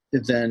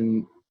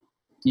then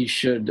you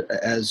should,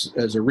 as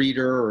a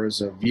reader or as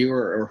a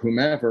viewer or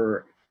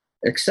whomever,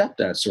 accept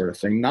that sort of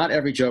thing. Not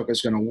every joke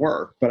is going to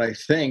work, but I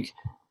think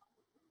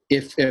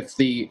if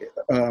the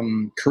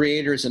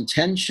creator's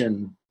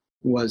intention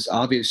was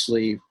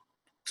obviously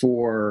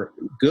for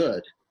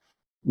good,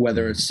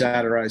 whether it's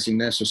satirizing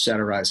this or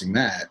satirizing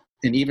that.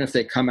 And even if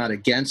they come out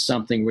against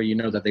something where you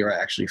know that they are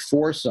actually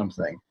for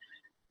something,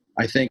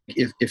 I think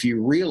if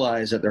you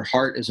realize that their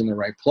heart is in the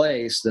right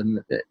place,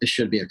 then it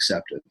should be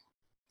accepted.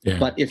 Yeah.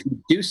 But if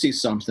you do see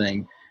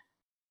something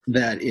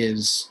that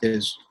is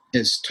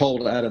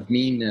told out of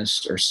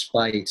meanness or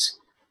spite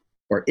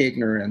or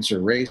ignorance or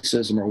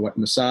racism or what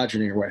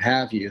misogyny or what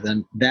have you,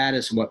 then that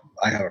is what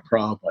I have a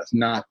problem with,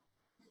 not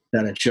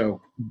that a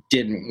joke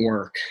didn't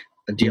work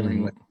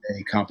dealing with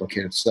a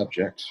complicated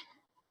subject.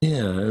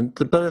 Yeah,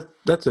 but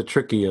that's a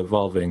tricky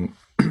evolving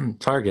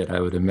target, I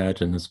would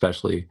imagine,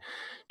 especially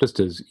just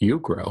as you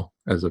grow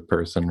as a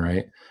person,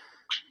 right?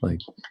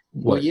 Like,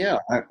 what? Well, yeah.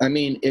 I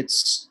mean,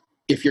 it's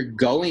if you're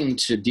going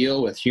to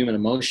deal with human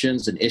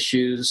emotions and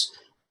issues,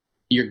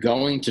 you're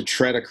going to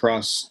tread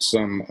across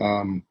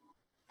some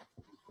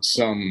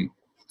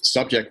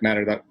subject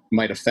matter that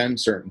might offend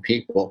certain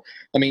people.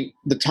 I mean,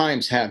 the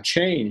times have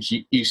changed.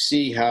 You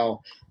see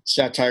how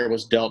satire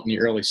was dealt in the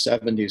early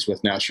 70s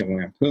with National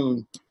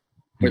Lampoon,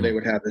 where they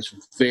would have this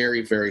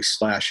very, very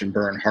slash and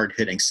burn,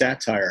 hard-hitting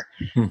satire.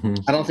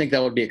 I don't think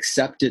that would be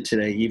accepted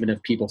today, even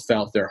if people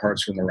felt their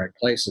hearts were in the right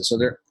places. So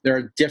there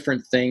are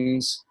different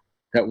things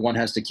that one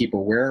has to keep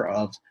aware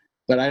of,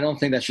 but I don't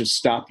think that should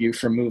stop you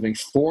from moving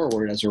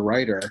forward as a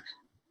writer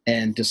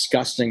and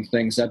discussing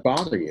things that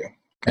bother you.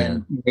 Yeah.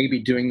 And maybe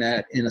doing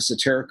that in a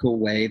satirical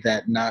way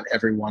that not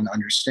everyone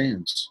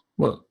understands.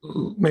 Well,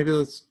 maybe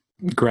let's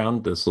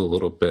ground this a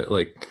little bit.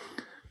 Like,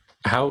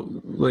 how,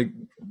 like,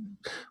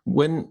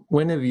 when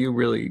have you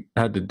really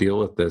had to deal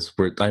with this?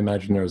 Where I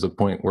imagine there was a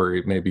point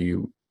where maybe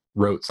you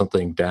wrote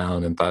something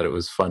down and thought it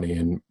was funny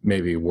and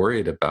maybe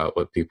worried about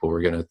what people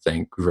were going to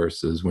think,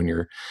 versus when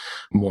you're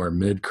more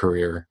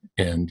mid-career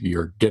and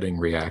you're getting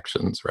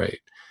reactions, right?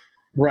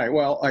 Right.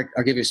 Well,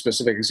 I'll give you a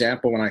specific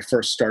example. When I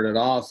first started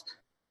off,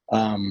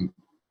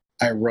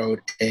 I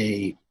wrote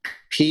a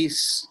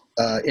piece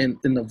in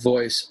the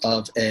voice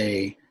of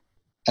a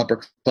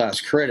upper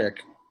class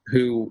critic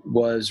who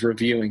was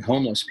reviewing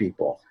homeless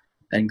people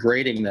and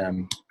grading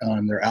them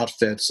on their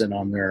outfits and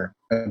on their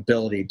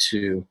ability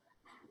to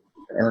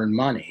earn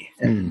money.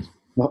 And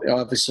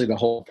obviously the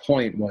whole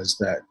point was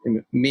that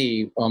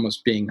me,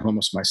 almost being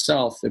homeless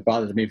myself, it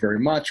bothered me very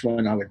much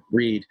when I would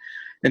read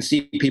and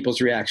see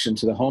people's reaction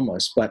to the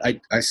homeless. But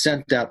I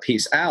sent that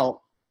piece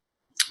out,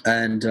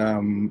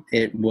 and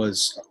it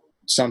was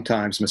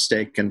sometimes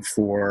mistaken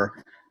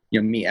for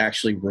me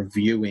actually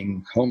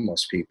reviewing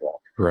homeless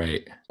people.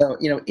 Right. So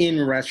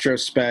in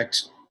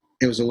retrospect,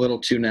 it was a little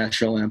too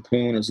National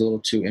Lampoon. It was a little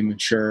too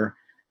immature.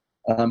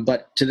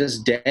 But to this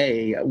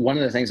day, one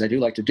of the things I do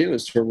like to do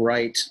is to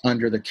write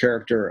under the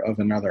character of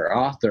another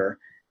author,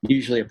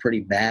 usually a pretty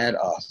bad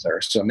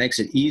author. So it makes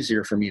it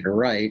easier for me to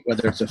write,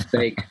 whether it's a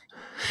fake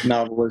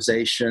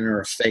novelization or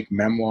a fake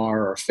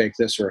memoir or a fake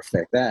this or a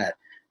fake that.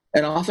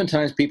 And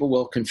oftentimes people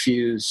will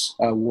confuse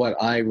what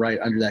I write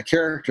under that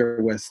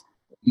character with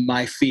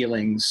my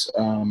feelings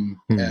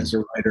as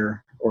a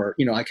writer. Or,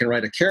 I can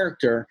write a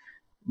character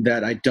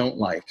that I don't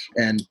like.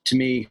 And to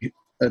me,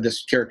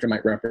 this character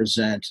might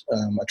represent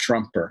a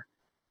Trumper.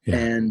 Yeah.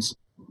 And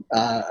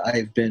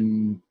I've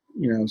been,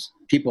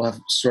 people have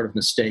sort of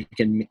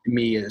mistaken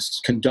me as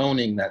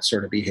condoning that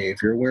sort of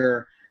behavior,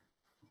 where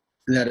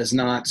that is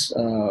not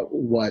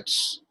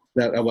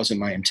that wasn't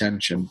my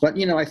intention. But,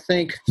 I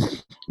think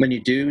when you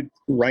do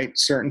write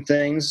certain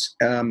things,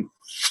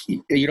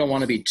 you don't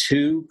want to be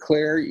too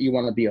clear. You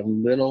want to be a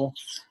little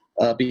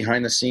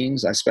behind the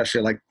scenes. I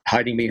especially like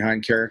hiding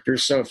behind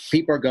characters. So if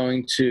people are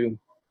going to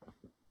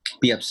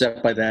be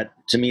upset by that,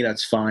 to me,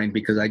 that's fine,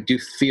 because I do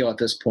feel at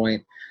this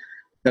point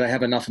that I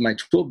have enough in my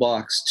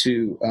toolbox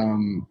to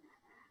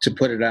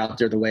put it out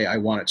there the way I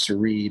want it to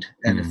read.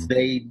 And if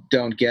they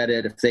don't get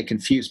it, if they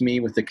confuse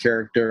me with the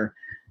character,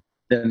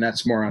 then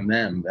that's more on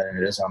them than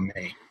it is on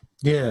me.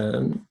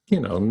 Yeah,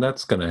 and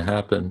that's going to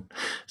happen.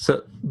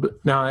 So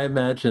but now I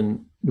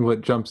imagine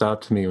what jumps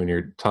out to me when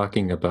you're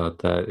talking about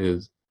that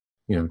is,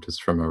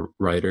 just from a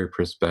writer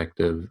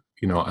perspective,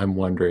 I'm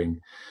wondering,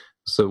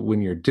 so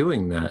when you're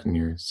doing that and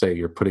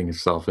you're putting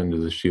yourself into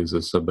the shoes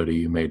of somebody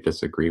you may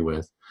disagree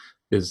with,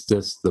 is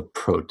this the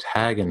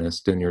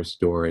protagonist in your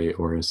story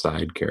or a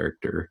side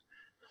character?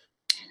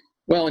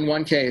 Well, in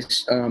one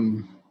case,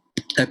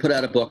 I put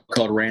out a book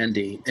called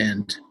Randy,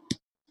 and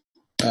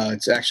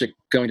it's actually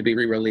going to be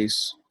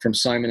re-released from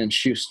Simon &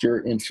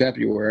 Schuster in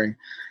February.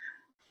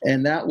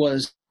 And that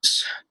was,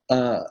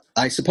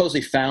 I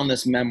supposedly found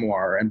this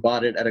memoir and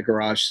bought it at a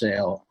garage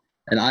sale,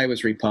 and I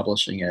was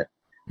republishing it.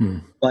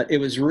 But it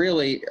was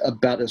really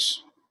about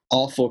this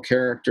awful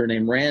character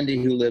named Randy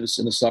who lives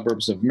in the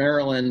suburbs of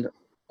Maryland,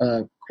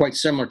 quite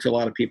similar to a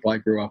lot of people I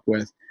grew up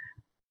with,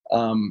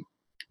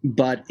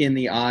 but in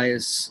the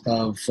eyes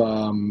of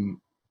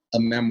a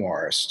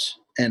memoirist.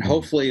 And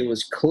hopefully it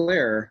was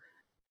clear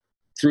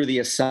through the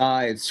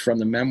asides from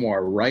the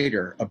memoir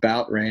writer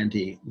about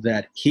Randy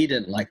that he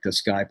didn't like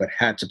this guy, but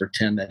had to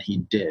pretend that he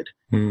did.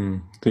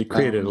 He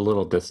created a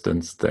little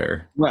distance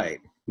there. Right.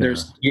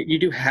 You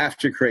do have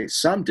to create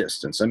some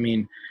distance. I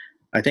mean,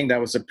 I think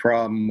that was the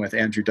problem with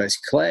Andrew Dice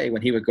Clay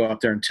when he would go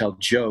up there and tell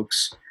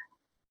jokes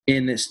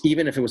in this,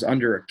 even if it was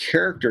under a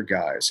character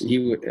guise. He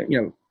would,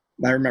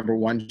 I remember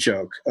one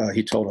joke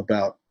he told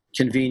about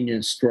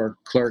convenience store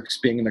clerks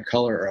being the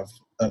color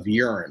of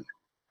urine.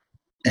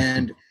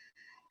 And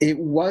it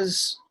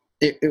wasn't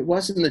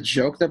the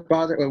joke that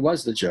bothered, it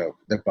was the joke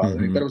that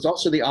bothered me, but it was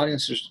also the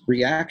audience's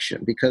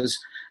reaction, because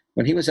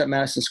when he was at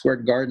Madison Square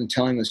Garden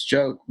telling this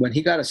joke, when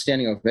he got a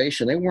standing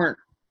ovation, they weren't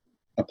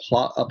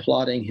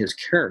applauding his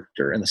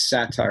character and the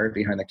satire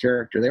behind the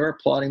character. They were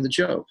applauding the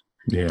joke.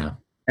 Yeah.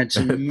 And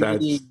to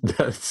me,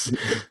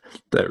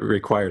 that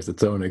requires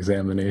its own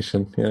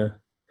examination. Yeah.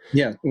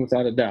 Yeah,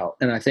 without a doubt.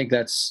 And I think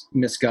that's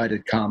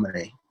misguided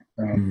comedy.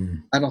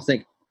 I don't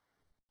think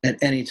at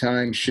any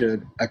time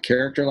should a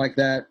character like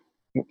that,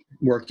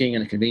 working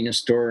in a convenience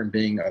store and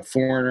being a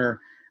foreigner,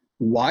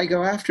 why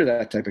go after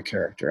that type of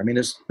character? I mean,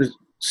 there's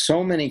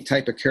so many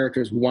type of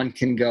characters one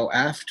can go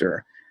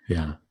after.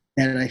 Yeah.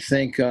 And I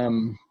think,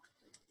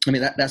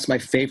 that's my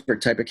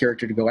favorite type of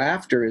character to go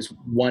after, is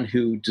one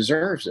who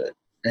deserves it.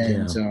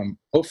 And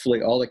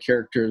hopefully all the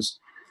characters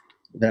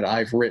that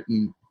I've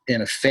written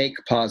in a fake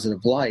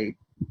positive light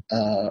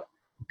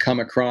come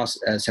across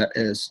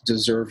as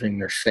deserving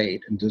their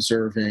fate and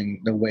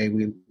deserving the way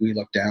we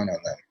look down on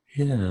them.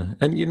 Yeah.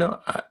 And,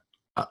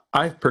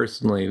 I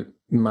personally,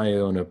 my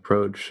own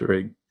approach,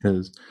 right,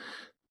 is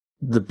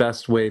the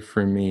best way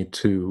for me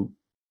to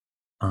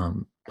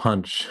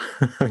punch,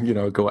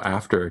 go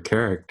after a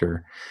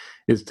character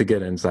is to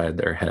get inside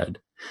their head,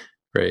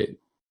 right?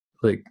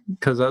 Like,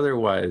 because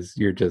otherwise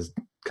you're just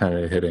kind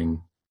of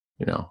hitting,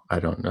 I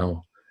don't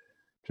know,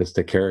 just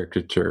a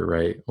caricature,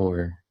 right?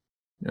 Or,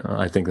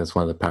 I think that's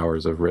one of the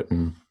powers of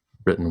written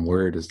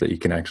word, is that you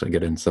can actually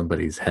get in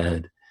somebody's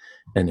head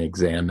and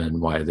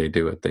examine why they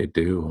do what they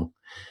do,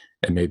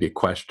 and maybe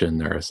question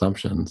their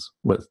assumptions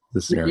with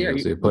the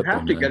scenarios you put them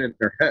in. You have to get in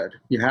their head.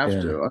 You have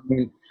to. I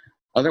mean,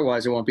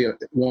 otherwise it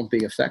won't be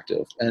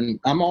effective. And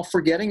I'm all for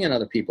getting in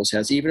other people's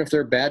heads, even if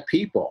they're bad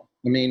people.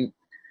 I mean,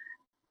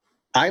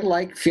 I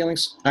like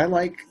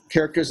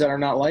characters that are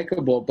not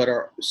likable, but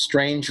are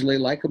strangely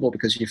likable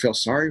because you feel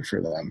sorry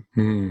for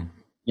them.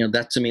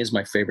 That to me is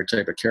my favorite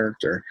type of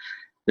character.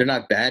 They're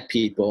not bad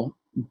people,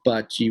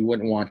 but you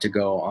wouldn't want to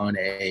go on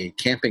a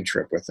camping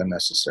trip with them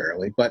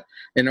necessarily. But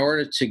in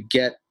order to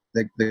get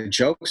the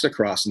jokes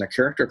across and the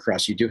character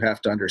across, you do have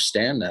to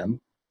understand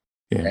them.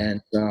 Yeah.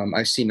 And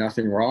I see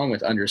nothing wrong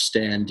with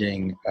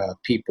understanding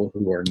people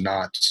who are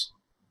not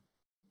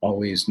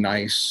always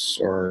nice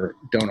or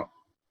don't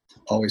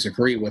always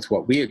agree with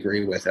what we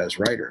agree with as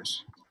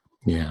writers.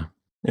 Yeah.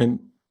 And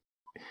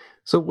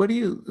so what do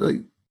you,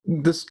 like,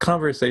 this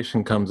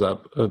conversation comes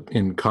up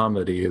in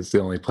comedy, is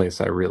the only place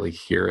I really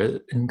hear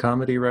it in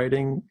comedy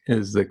writing,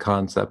 is the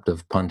concept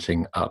of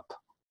punching up.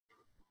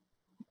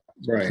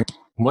 Right.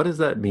 What does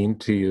that mean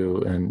to you?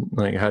 And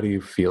like, how do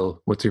you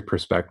feel? What's your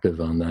perspective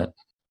on that?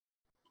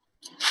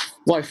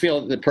 Well, I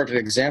feel the perfect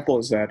example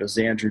is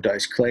the Andrew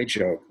Dice Clay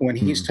joke. When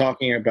he's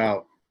talking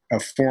about a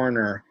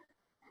foreigner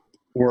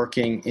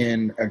working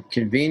in a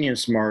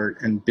convenience mart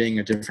and being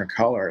a different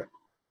color,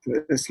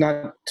 it's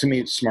not, to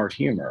me, it's smart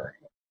humor.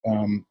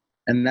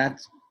 And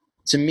that,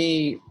 to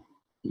me,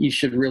 you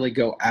should really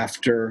go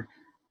after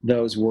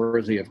those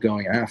worthy of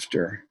going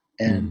after.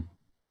 And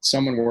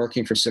someone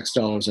working for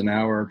 $6 an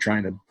hour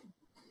trying to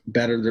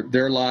better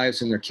their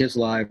lives and their kids'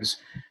 lives,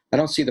 I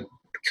don't see the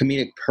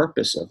comedic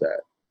purpose of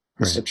that,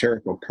 the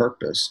satirical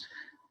purpose.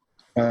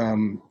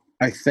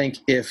 I think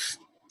if,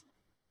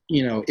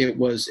 it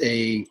was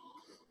a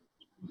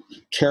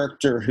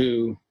character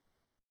who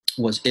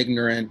was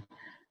ignorant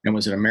and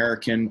was an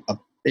American,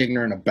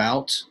 ignorant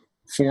about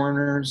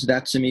foreigners,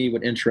 that to me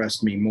would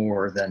interest me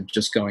more than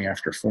just going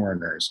after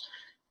foreigners.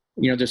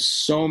 There's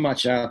so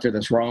much out there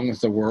that's wrong with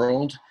the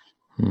world.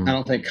 I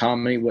don't think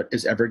comedy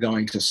is ever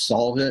going to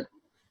solve it,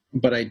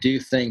 but I do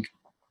think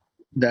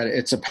that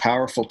it's a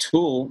powerful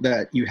tool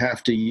that you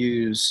have to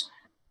use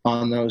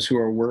on those who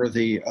are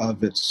worthy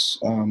of its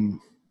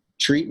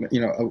treatment,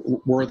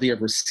 worthy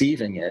of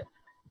receiving it.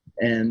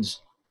 And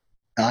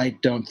I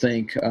don't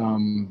think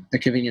a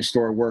convenience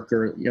store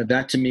worker,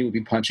 that to me would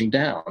be punching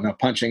down. Now,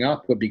 punching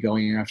up would be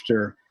going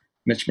after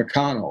Mitch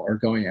McConnell, or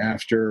going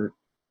after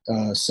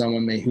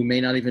someone who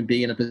may not even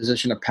be in a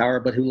position of power,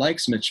 but who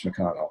likes Mitch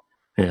McConnell.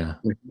 Yeah,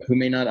 who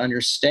may not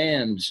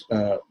understand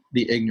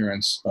the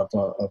ignorance of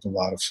a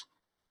lot of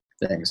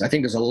things. I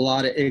think there's a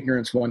lot of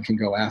ignorance one can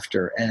go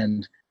after,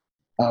 and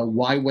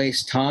why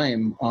waste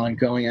time on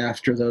going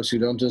after those who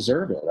don't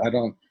deserve it? I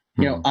don't.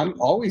 I'm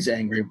always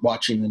angry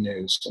watching the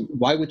news.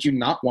 Why would you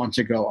not want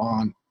to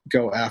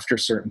go after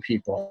certain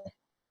people?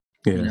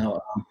 Yeah.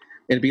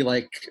 It'd be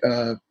like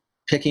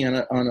picking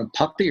on a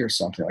puppy or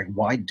something. Like,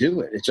 why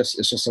do it? It's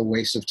just a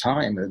waste of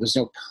time. There's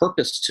no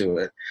purpose to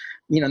it.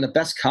 The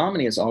best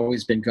comedy has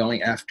always been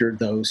going after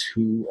those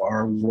who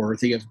are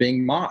worthy of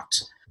being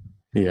mocked.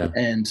 Yeah.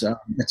 And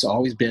it's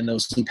always been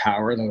those in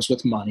power, those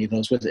with money,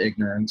 those with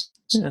ignorance.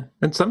 Yeah.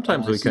 And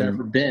sometimes we can.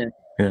 Never been.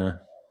 Yeah.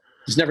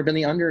 It's never been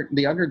the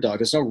underdog.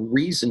 There's no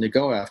reason to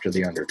go after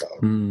the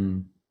underdog.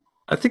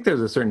 I think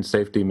there's a certain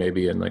safety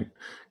maybe in like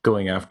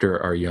going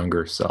after our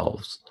younger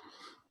selves,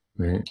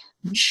 right?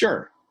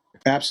 Sure,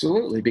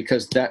 absolutely,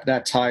 because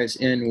that ties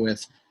in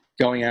with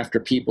going after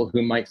people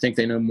who might think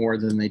they know more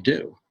than they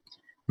do.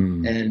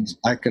 Hmm. And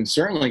I can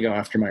certainly go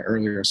after my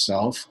earlier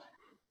self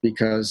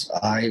because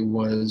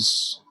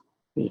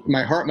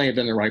my heart may have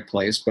been in the right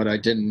place, but I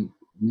didn't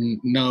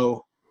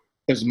know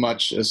as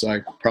much as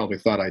I probably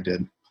thought I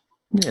did.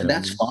 And Yeah.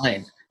 that's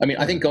fine. I mean,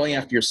 I Yeah. think going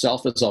after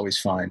yourself is always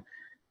fine,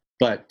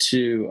 but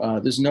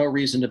there's no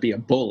reason to be a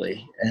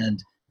bully.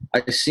 And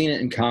I've seen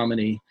it in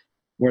comedy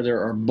where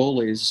there are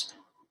bullies,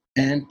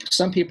 and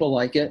some people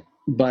like it,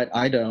 but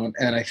I don't.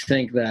 And I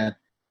think that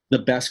the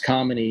best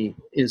comedy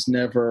is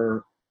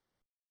never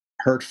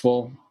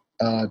hurtful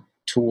uh,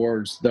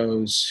 towards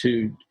those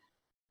who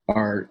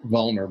are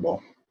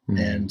vulnerable, Hmm.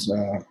 and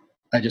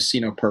I just see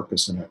no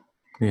purpose in it.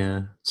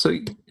 Yeah. So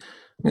I'm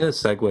gonna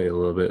segue a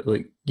little bit.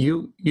 Like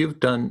you've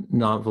done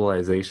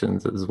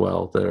novelizations as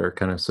well that are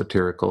kind of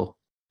satirical,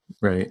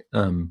 right?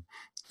 And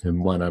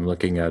one I'm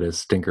looking at is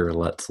Stinker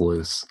Lets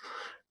Loose,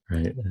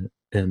 right?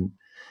 And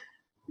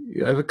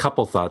I have a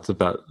couple thoughts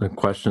about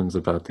questions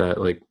about that.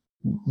 Like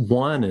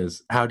one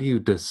is how do you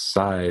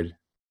decide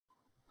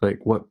like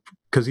what,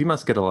 because you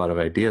must get a lot of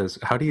ideas.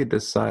 How do you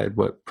decide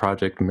what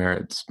project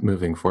merits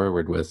moving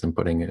forward with and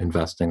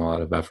investing a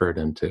lot of effort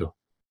into?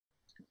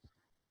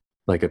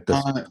 Like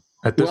Uh,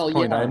 at this well,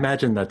 point, I yeah,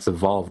 imagine that's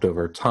evolved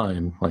over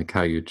time, like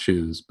how you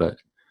choose. But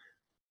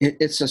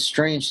it's a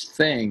strange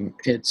thing.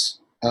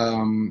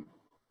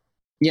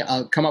 Yeah,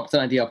 I'll come up with an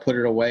idea, I'll put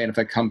it away, and if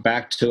I come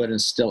back to it and it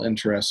still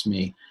interests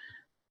me,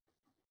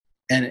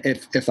 and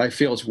if I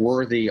feel it's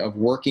worthy of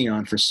working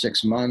on for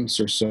 6 months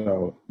or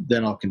so,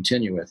 then I'll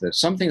continue with it.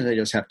 Some things I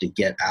just have to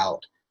get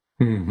out.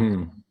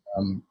 hmm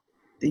Um,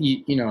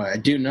 I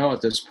do know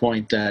at this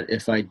point that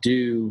if I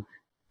do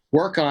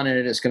work on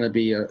it, it's going to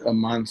be a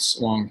months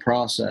long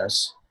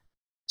process.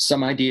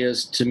 Some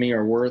ideas to me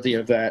are worthy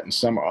of that, and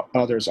some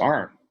others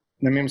aren't.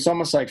 I mean, it's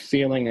almost like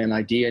feeling an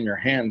idea in your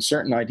hand.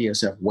 Certain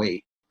ideas have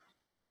weight,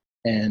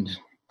 and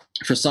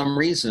for some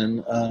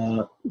reason,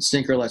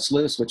 Stinker Lets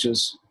Loose, which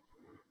is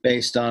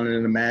based on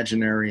an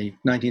imaginary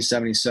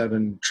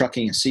 1977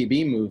 trucking and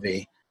CB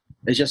movie,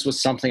 it just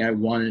was something I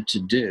wanted to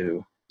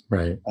do.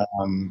 right.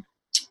 Um,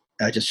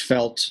 I just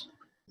felt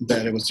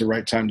that it was the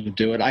right time to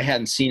do it. I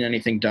hadn't seen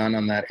anything done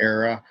on that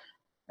era,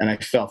 and I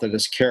felt that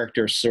this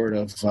character sort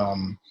of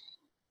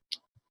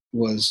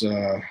was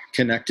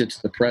connected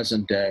to the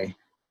present day,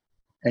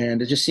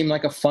 and it just seemed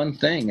like a fun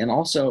thing. And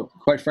also,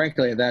 quite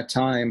frankly, at that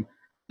time,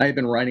 I had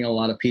been writing a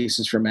lot of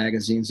pieces for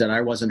magazines that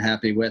I wasn't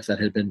happy with that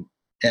had been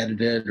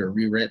edited or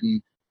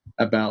rewritten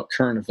about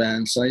current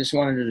events. I just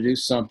wanted to do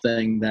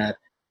something that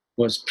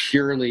was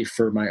purely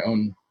for my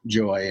own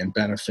joy and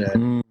benefit,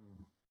 Mm,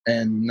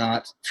 and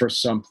not for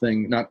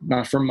something,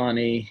 not for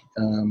money,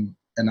 and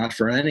not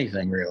for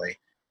anything really,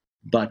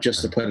 but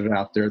just to put it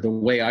out there the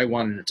way I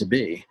wanted it to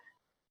be.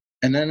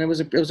 And then it was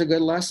a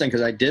good lesson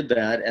because I did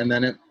that, and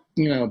then it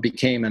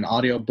became an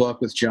audio book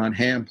with John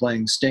Hamm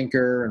playing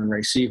Stinker and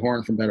Ray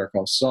Seahorn from Better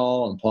Call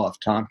Saul and Paul F.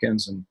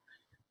 Tompkins and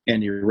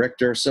Andy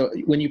Richter. So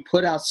when you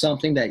put out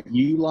something that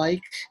you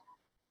like,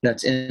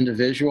 that's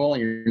individual,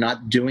 and you're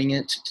not doing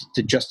it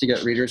just to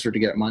get readers or to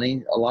get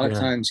money, a lot of yeah.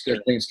 times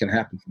good things can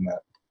happen from that.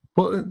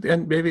 Well,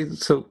 and maybe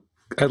so.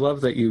 I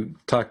love that you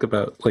talk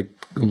about like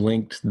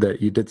linked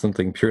that you did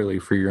something purely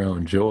for your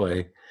own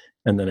joy,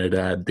 and then it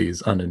had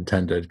these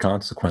unintended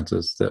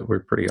consequences that were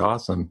pretty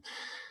awesome.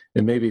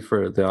 And maybe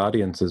for the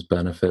audience's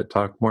benefit,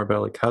 talk more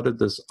about like how did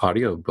this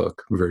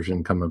audiobook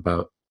version come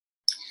about?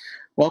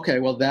 Well, okay,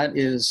 well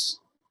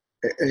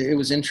it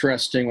was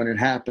interesting when it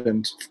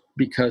happened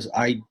because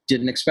I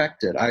didn't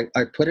expect it. I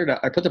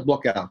put the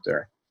book out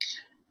there.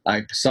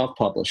 I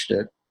self-published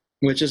it,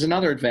 which is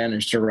another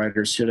advantage to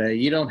writers today.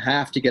 You don't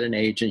have to get an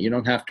agent. You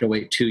don't have to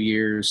wait 2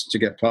 years to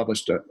get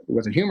published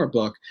with a humor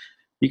book.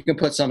 You can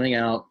put something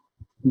out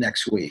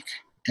next week,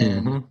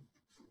 and Hmm.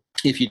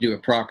 if you do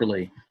it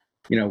properly,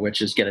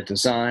 which is get it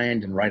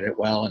designed and write it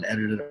well and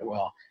edit it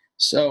well.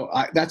 So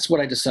that's what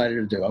I decided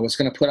to do. I was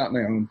going to put out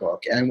my own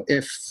book, and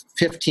if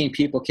 15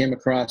 people came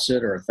across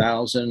it, or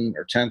 1,000,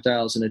 or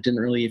 10,000, it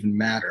didn't really even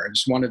matter. I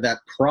just wanted that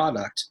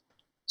product,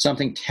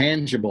 something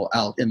tangible,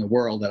 out in the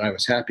world that I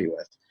was happy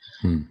with.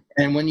 Hmm.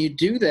 And when you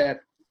do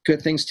that,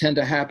 good things tend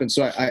to happen.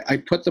 So I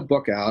put the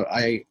book out.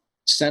 I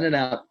sent it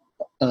out,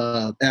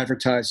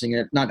 advertising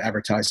it, not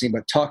advertising,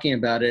 but talking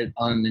about it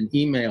on an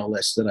email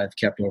list that I've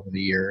kept over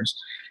the years.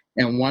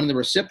 And one of the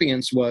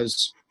recipients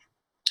was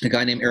a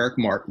guy named Eric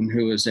Martin,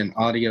 who is an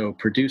audio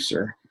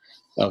producer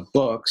of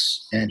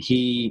books. And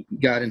he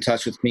got in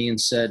touch with me and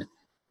said,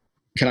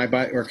 can I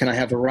buy, or can I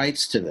have the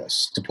rights to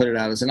this to put it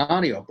out as an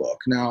audio book?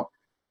 Now,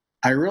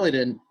 I really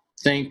didn't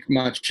think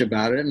much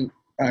about it. And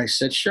I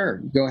said, sure,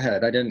 go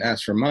ahead. I didn't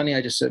ask for money.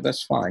 I just said,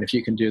 that's fine. If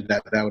you can do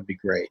that, that would be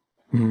great.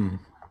 Hmm.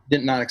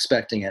 Not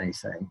expecting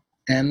anything.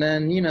 And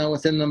then,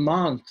 within the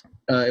month,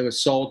 it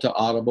was sold to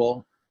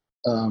Audible.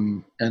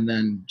 And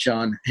then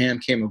John Hamm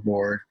came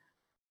aboard.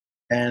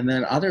 And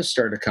then others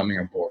started coming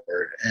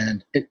aboard.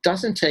 And it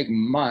doesn't take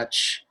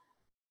much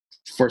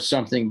for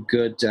something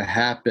good to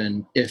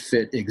happen if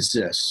it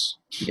exists.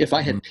 If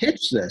I had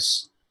pitched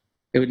this,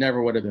 it would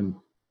have been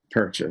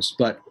purchased.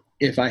 But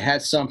if I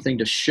had something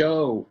to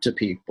show to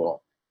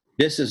people,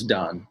 this is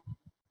done,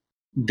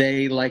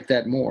 they like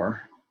that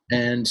more.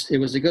 And it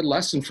was a good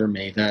lesson for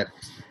me that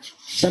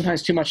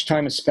sometimes too much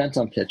time is spent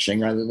on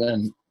pitching rather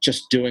than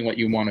just doing what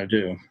you want to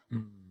do.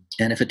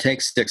 And if it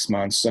takes 6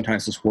 months,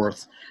 sometimes it's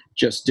worth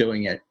just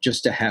doing it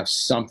just to have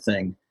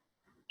something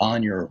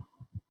on your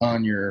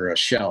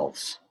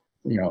shelf,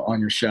 on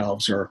your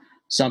shelves, or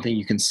something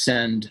you can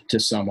send to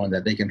someone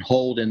that they can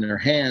hold in their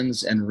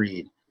hands and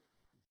read.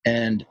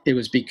 And it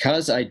was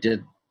because I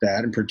did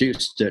that and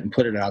produced it and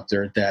put it out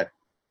there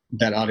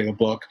that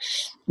audiobook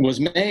was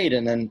made.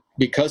 And then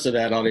because of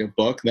that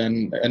audiobook,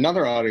 then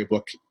another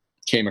audiobook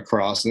came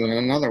across, and then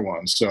another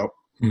one. So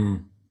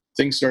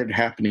things started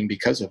happening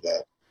because of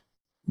that.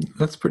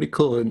 That's pretty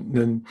cool.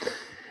 And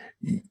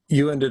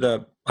you ended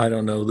up, I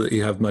don't know that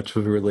you have much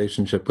of a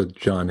relationship with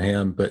Jon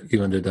Hamm, but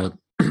you ended up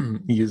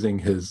using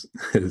his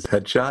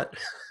headshot.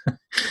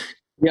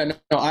 Yeah,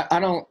 no, I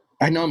don't.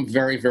 I know him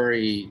very,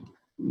 very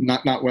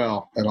not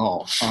well at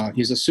all.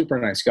 He's a super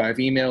nice guy. I've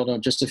emailed him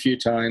just a few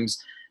times,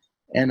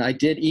 and I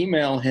did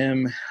email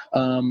him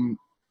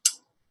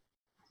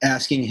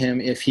asking him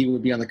if he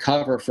would be on the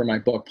cover for my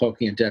book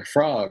Poking a Dead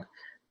Frog,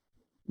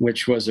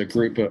 which was a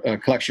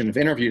collection of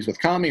interviews with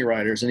comedy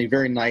writers, and he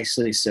very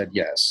nicely said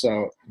yes.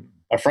 So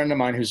a friend of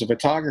mine who's a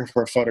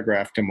photographer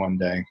photographed him one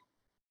day,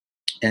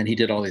 and he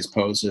did all these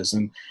poses,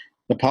 and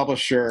the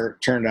publisher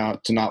turned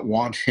out to not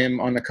want him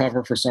on the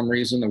cover for some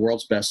reason, the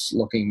world's best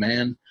looking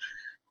man.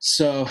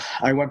 So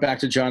I went back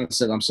to John and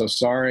said, I'm so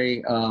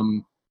sorry.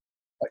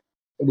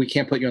 We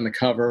can't put you on the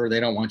cover. They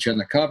don't want you on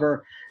the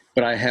cover,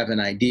 but I have an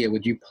idea.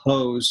 Would you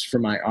pose for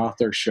my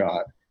author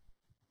shot?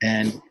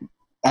 And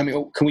I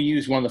mean, can we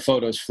use one of the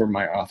photos for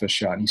my author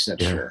shot? And he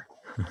said, sure.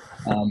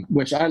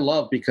 Which I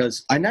love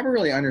because I never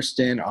really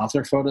understand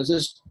author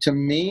photos. To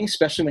me,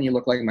 especially when you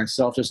look like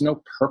myself, there's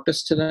no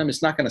purpose to them.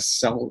 It's not going to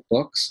sell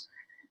books.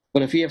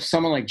 But if you have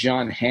someone like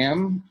Jon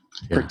Hamm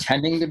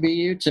pretending to be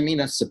you, to me,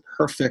 that's the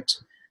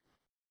perfect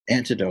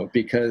antidote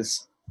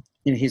because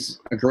he's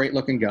a great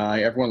looking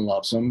guy. Everyone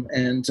loves him.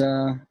 And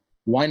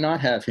why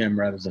not have him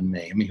rather than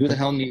me? I mean, who the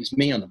hell needs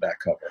me on the back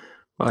cover?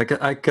 Well,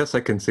 I guess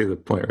I can see the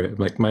point, right?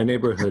 Like my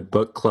neighborhood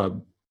book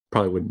club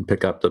probably wouldn't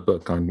pick up the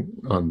book on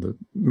the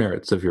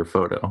merits of your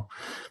photo,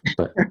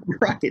 but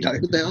right.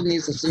 Who the hell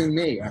needs to see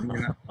me? I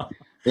mean, I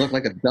look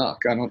like a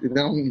duck. They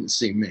don't need to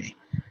see me.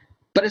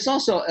 But it's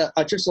also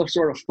just a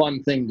sort of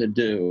fun thing to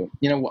do.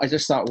 I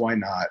just thought, why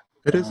not?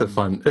 It is a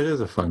fun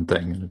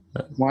thing.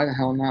 Why the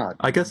hell not?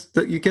 I guess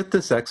that you get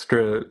this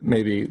extra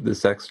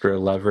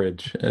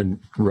leverage and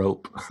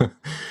rope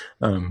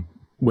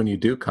when you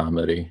do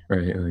comedy,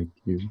 right? Like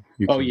you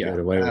can get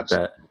away with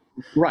that.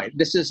 Right.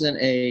 This isn't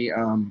a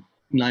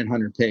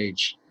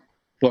 900-page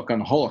book on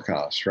the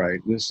Holocaust, right?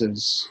 This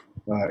is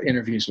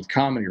interviews with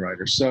comedy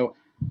writers. So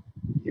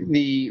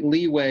the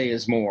leeway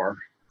is more,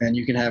 and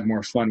you can have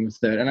more fun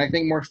with it. And I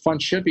think more fun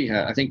should be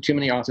had. I think too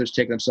many authors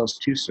take themselves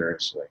too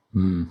seriously.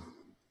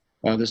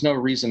 There's no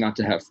reason not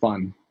to have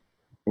fun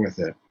with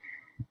it.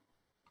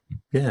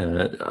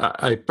 Yeah,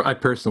 I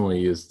personally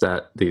use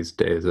that these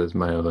days as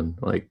my own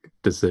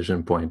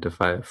decision point.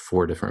 If I have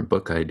 4 different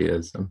book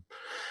ideas, I'm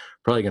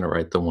probably going to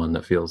write the one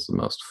that feels the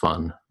most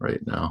fun right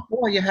now.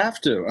 Well, you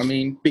have to. I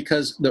mean,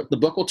 because the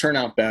book will turn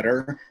out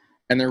better,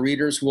 and the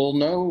readers will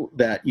know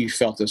that you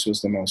felt this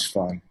was the most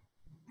fun.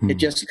 It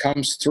just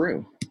comes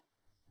through.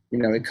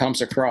 It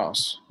comes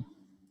across.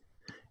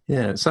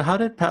 Yeah. So how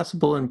did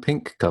Passable in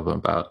Pink come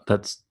about?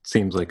 That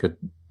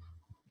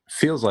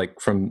feels like,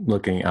 from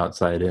looking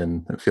outside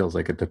in, it feels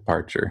like a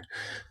departure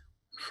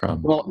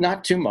from... Well,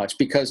 not too much,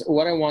 because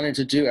what I wanted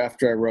to do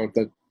after I wrote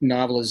the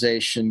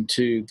novelization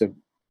to the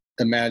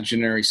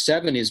imaginary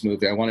 70s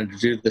movie, I wanted to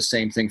do the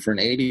same thing for an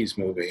 80s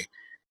movie.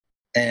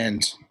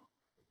 And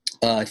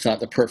I thought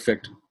the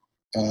perfect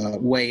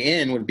way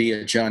in would be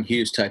a John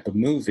Hughes type of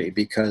movie,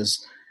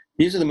 because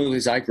these are the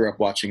movies I grew up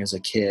watching as a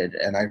kid,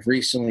 and I've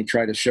recently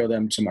tried to show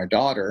them to my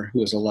daughter,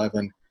 who is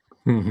 11,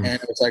 and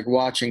it was like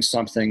watching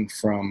something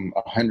from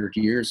 100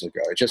 years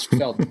ago. It just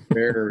felt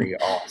very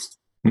off.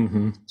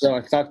 So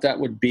I thought that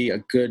would be a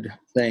good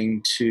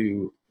thing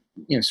to,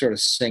 sort of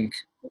sink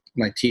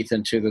my teeth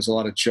into. There's a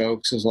lot of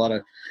jokes. There's a lot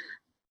of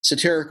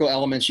satirical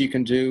elements you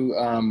can do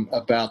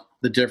about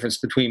the difference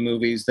between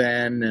movies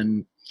then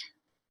and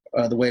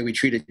the way we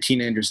treated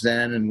teenagers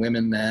then and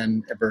women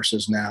then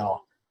versus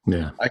now.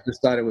 Yeah, I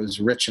just thought it was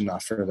rich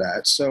enough for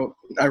that. So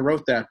I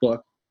wrote that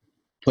book,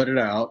 put it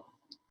out,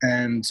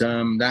 and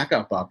that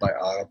got bought by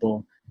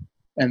Audible.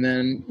 And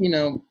then,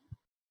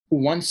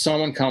 once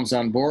someone comes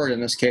on board, in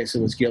this case it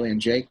was Gillian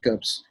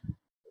Jacobs,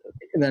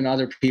 and then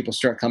other people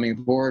start coming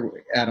aboard,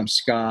 Adam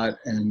Scott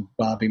and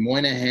Bobby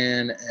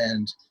Moynihan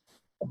and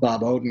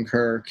Bob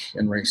Odenkirk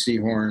and Ray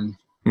Seahorn,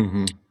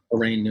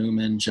 Lorraine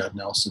Newman, Judd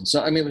Nelson.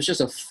 So, it was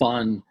just a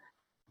fun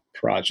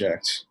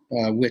project,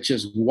 which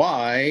is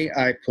why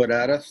I put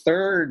out a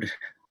third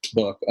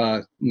book,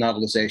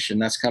 novelization,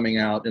 that's coming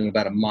out in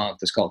about a month.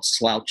 It's called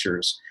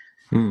Slouchers.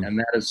 and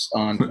that is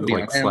on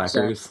Like Amazon.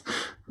 Slackers.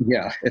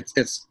 Yeah,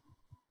 it's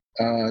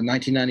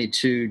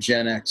 1992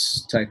 Gen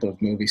X type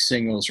of movie,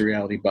 Singles,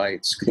 Reality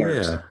Bites,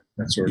 Clerks, Yeah.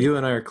 that sort of. You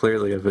and I are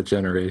clearly of a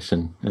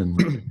generation.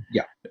 And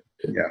Yeah,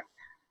 yeah.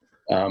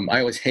 I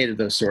always hated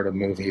those sort of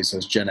movies,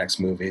 those Gen X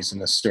movies,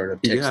 and this sort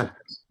of takes yeah,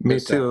 me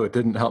too. It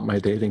didn't help my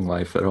dating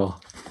life at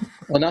all.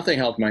 well, nothing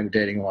helped my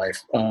dating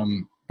life.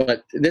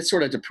 But this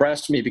sort of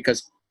depressed me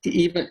because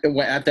even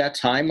at that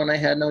time when I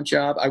had no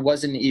job, I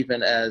wasn't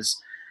even as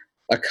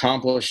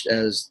accomplished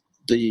as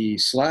the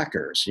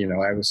slackers.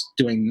 I was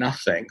doing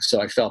nothing.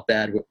 So I felt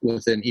bad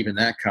within even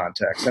that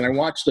context. And I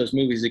watched those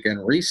movies again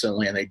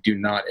recently, and they do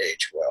not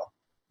age well.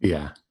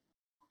 Yeah.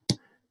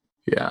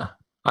 Yeah.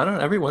 I don't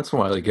know. Every once in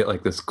a while, you get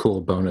like this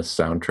cool bonus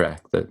soundtrack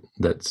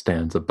that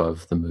stands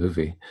above the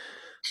movie.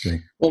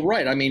 Well,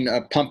 right. I mean,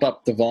 Pump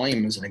Up the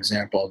Volume is an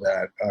example of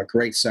that.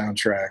 Great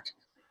soundtrack.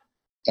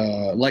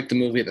 Like the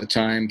movie at the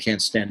time,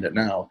 can't stand it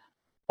now.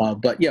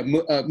 But yeah,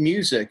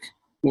 music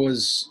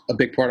was a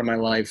big part of my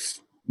life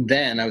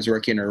then. I was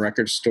working in a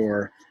record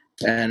store,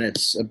 and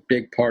it's a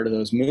big part of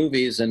those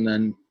movies, and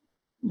then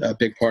a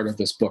big part of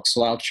this book,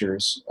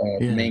 Slouchers.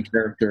 The main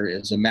character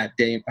is a Matt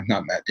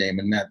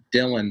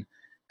Dillon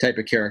type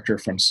of character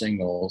from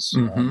Singles,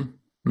 a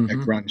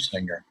grunge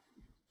singer.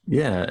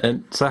 Yeah,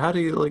 and so how do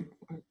you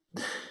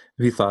have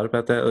you thought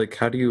about that? Like,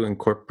 how do you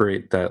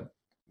incorporate that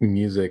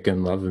music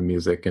and love of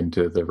music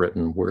into the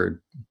written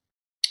word?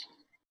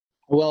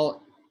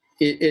 Well,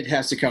 it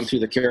has to come through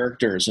the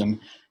characters, and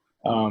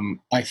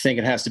I think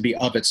it has to be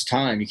of its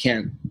time. You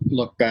can't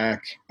look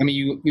back. I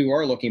mean, you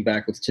are looking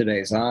back with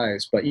today's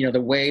eyes, but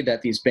the way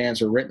that these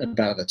bands were written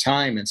about at the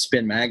time in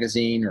Spin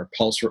Magazine or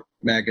Pulse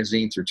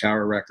Magazine through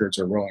Tower Records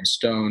or Rolling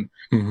Stone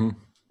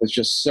was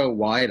just so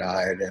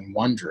wide-eyed and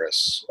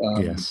wondrous.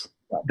 Yes,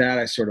 that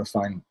I sort of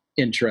find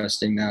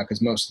interesting now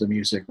because most of the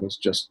music was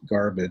just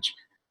garbage.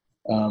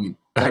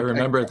 I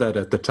remember that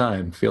at the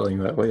time, feeling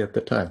that way at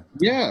the time.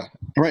 Yeah,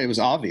 right. It was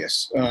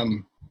obvious.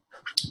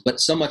 But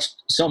so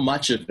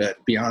much of it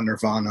beyond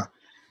Nirvana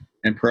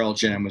and Pearl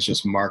Jam was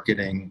just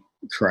marketing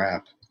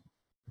crap,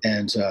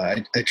 and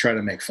I try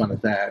to make fun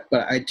of that.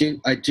 But I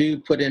do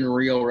put in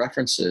real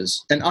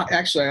references, and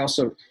I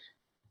also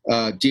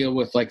deal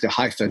with like the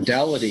high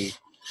fidelity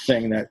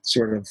thing that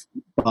sort of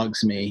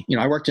bugs me.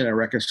 I worked in a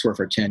record store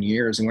for 10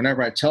 years, and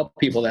whenever I tell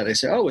people that, they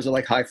say, "Oh, is it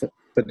like high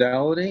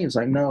fidelity?" It's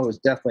like, no, it's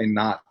definitely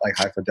not like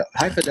high fidelity.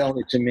 High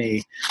fidelity to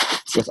me,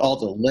 with all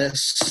the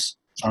lists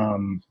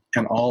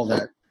and all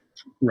that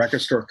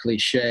record store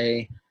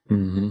cliche,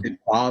 it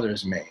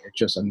bothers me. It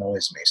just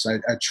annoys me. So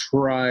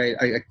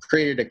I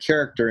created a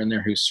character in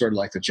there who's sort of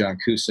like the John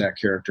Cusack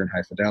character in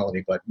High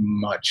Fidelity, but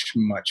much,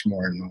 much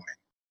more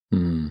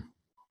annoying.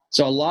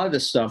 So a lot of the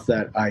stuff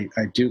that I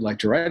do like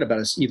to write about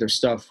is either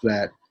stuff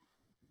that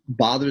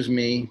bothers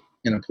me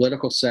in a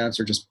political sense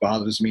or just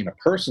bothers me in a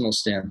personal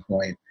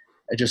standpoint.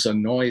 It just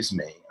annoys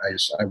me.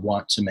 I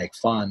want to make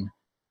fun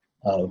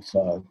of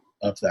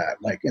that.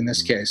 Like in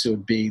this case, it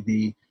would be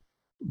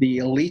the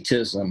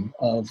elitism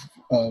of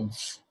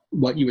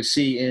what you would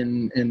see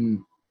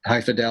in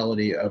High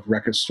Fidelity of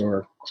record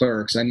store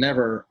clerks. I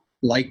never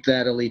liked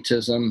that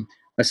elitism.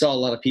 I saw a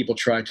lot of people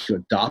try to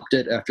adopt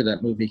it after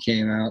that movie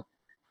came out.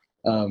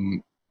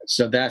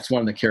 So that's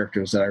one of the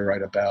characters that I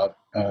write about.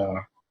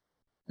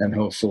 And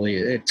hopefully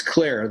it's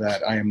clear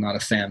that I am not a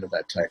fan of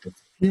that type of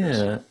thing.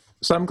 Yeah.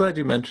 So I'm glad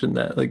you mentioned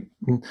that. Like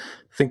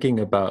thinking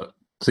about,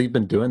 so you've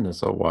been doing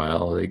this a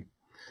while, like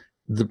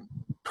the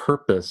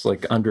purpose,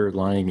 like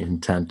underlying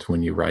intent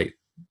when you write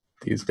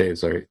these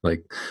days, are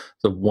like,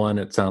 so one,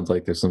 it sounds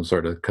like there's some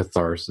sort of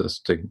catharsis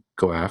to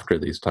go after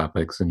these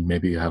topics and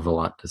maybe you have a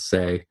lot to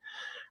say.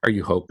 Are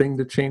you hoping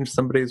to change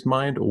somebody's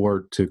mind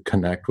or to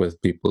connect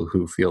with people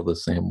who feel the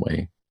same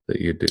way that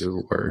you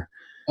do? Or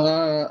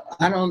I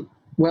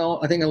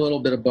think a little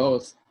bit of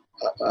both.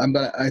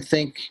 But I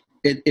think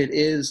it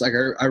is like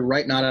I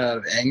write not out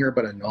of anger,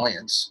 but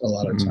annoyance a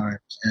lot of times.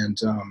 And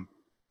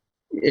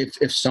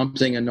if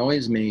something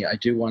annoys me, I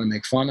do want to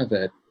make fun of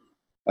it.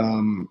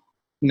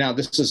 Now,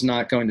 this is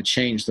not going to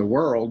change the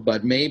world,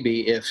 but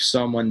maybe if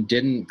someone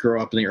didn't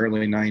grow up in the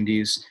early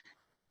 90s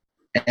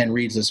and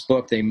reads this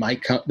book, they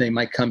might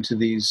come to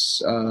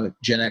these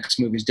Gen X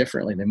movies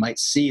differently. They might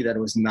see that it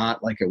was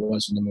not like it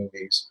was in the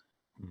movies,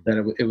 that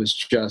it was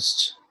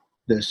just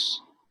this,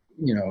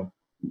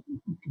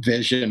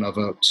 vision of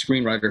a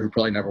screenwriter who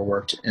probably never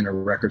worked in a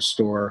record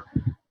store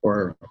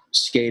or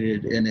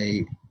skated in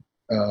a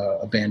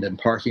abandoned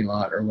parking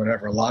lot or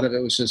whatever. A lot of it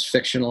was just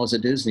fictional as a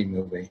Disney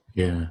movie.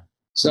 Yeah.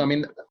 So, I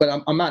mean,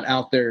 but I'm not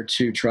out there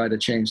to try to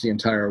change the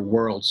entire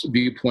world's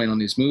viewpoint on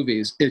these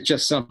movies. It's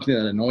just something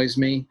that annoys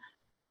me.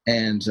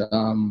 And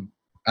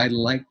I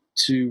like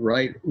to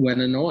write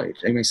when annoyed.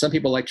 I mean, some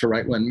people like to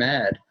write when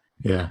mad.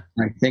 Yeah.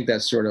 I think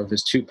that sort of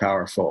is too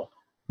powerful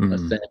a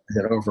thing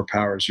that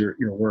overpowers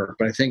your work.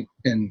 But I think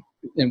and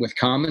with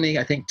comedy,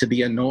 I think to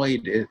be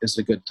annoyed is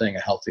a good thing, a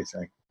healthy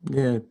thing.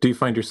 Yeah. Do you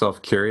find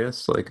yourself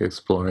curious, like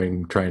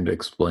exploring, trying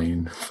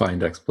to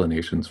find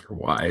explanations for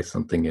why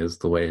something is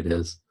the way it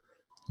is,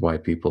 why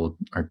people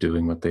are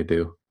doing what they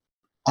do?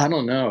 I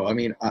don't know. I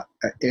mean,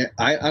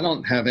 I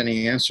don't have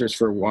any answers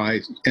for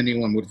why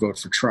anyone would vote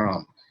for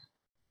Trump.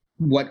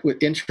 What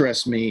would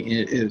interest me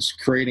is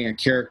creating a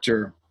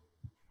character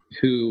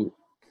who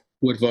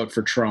would vote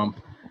for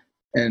Trump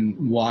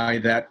and why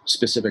that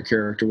specific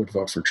character would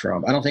vote for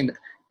Trump. I don't think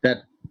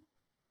that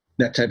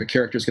that type of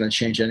character is going to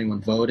change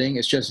anyone voting.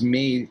 It's just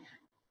me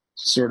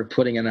sort of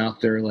putting it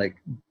out there. Like,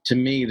 to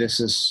me, this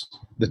is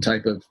the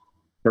type of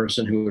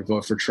person who would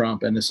vote for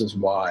Trump, and this is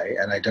why.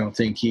 And I don't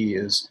think he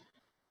is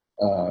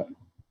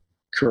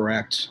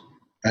correct.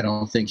 I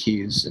don't think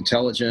he's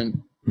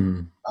intelligent.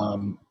 From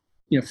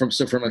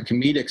a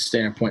comedic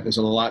standpoint, there's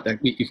a lot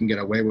that you can get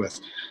away with,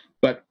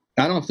 but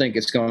I don't think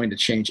it's going to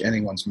change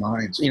anyone's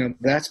minds.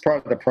 That's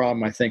part of the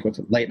problem, I think, with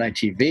late night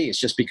TV. It's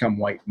just become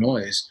white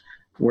noise,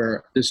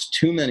 where there's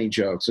too many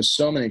jokes. There's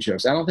so many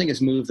jokes. I don't think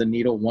it's moved the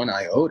needle one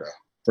iota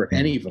for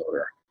any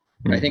voter.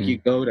 I think you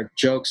go to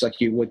jokes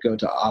like you would go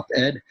to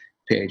op-ed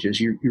pages.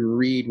 You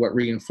read what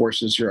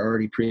reinforces your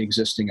already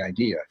pre-existing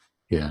idea.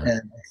 Yeah.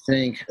 And I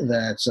think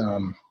that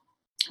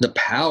the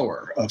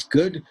power of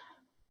good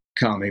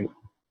comedy,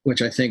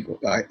 which I think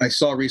I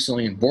saw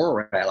recently in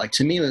Borat, like,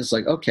 to me, it was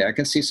like, okay, I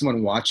can see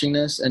someone watching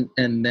this and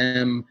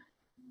them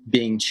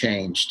being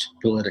changed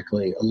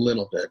politically a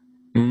little bit.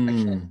 I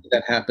can't see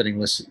that happening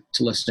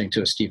listening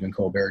to a Stephen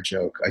Colbert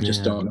joke. I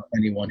just don't know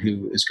anyone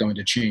who is going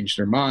to change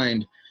their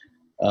mind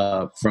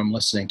from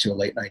listening to a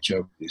late night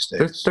joke these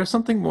days. There's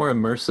something more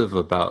immersive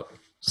about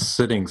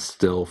sitting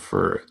still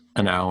for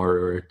an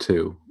hour or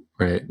two,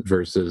 right?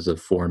 Versus a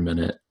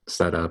 4-minute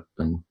setup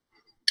and.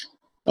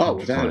 Oh,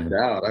 without a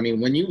doubt. I mean,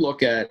 when you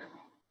look at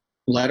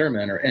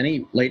Letterman or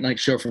any late night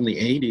show from the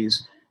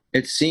 80s,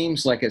 it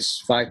seems like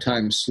it's 5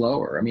 times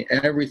slower. I mean,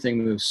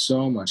 everything moves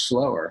so much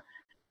slower.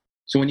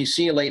 So when you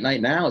see a late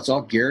night now, it's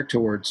all geared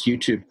towards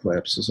YouTube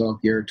clips. It's all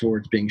geared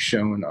towards being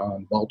shown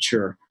on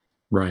Vulture.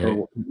 Right.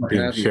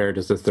 Being shared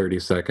as a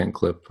 30-second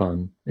clip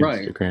on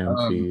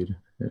Instagram feed.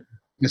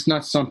 It's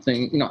not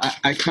something,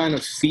 I kind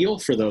of feel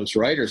for those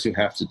writers who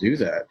have to do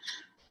that.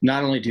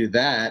 Not only do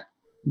that,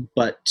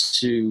 but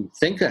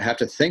have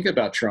to think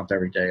about Trump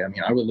every day. I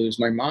mean, I would lose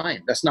my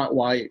mind. That's not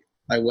why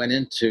I went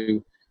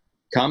into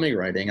comedy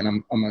writing, and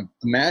I'm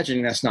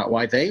imagining that's not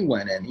why they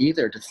went in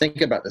either, to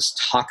think about this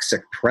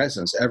toxic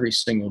presence every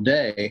single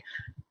day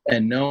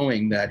and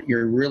knowing that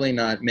you're really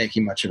not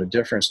making much of a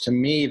difference. To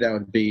me, that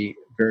would be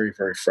very,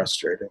 very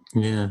frustrating.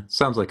 Yeah,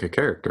 sounds like a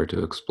character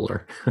to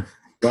explore.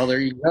 Well, there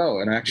you go.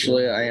 And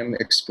actually, I am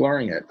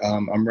exploring it.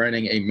 I'm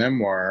writing a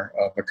memoir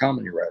of a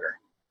comedy writer.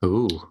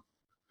 Ooh.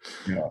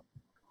 Yeah.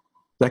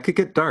 That could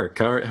get dark.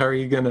 How are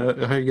you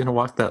gonna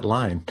walk that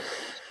line?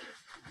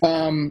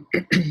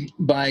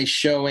 By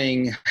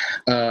showing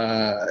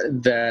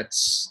that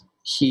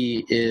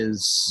he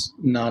is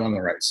not on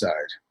the right side.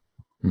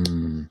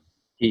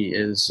 He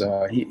is.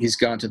 He's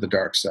gone to the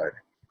dark side.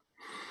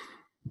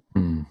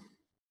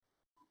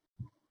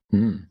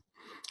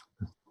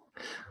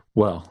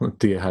 Well,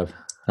 do you have?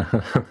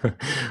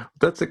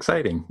 That's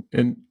exciting.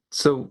 And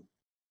so,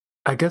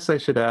 I guess I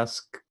should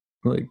ask,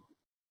 like,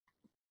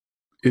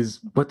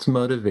 what's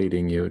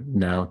motivating you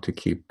now to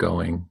keep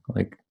going?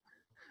 Like,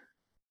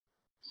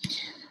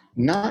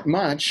 not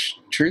much,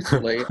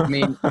 truthfully. I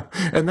mean,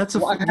 and that's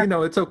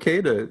it's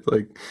okay to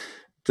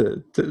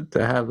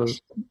have a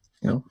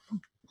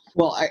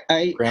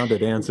I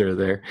grounded answer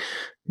there.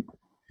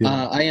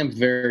 I am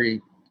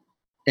very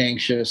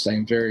anxious. I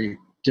am very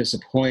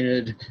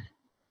disappointed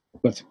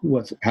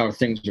with how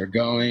things are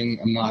going.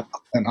 I'm not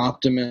an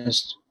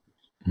optimist.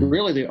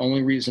 Really, the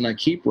only reason I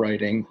keep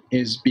writing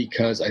is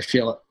because I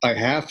feel I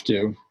have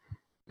to.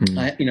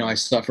 I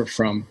suffer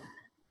from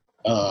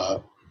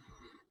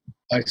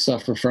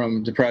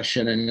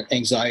depression and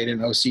anxiety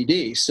and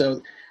OCD.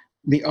 So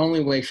the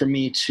only way for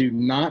me to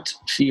not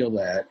feel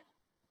that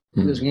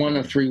is one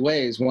of 3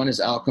 ways. One is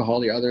alcohol,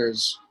 the other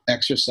is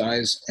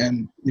exercise,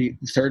 and the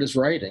third is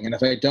writing. And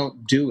if I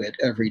don't do it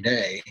every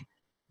day,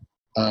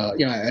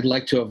 I'd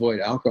like to avoid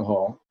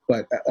alcohol,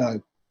 but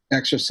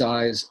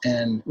exercise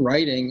and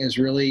writing is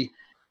really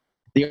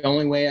the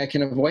only way I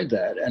can avoid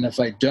that. And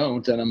if I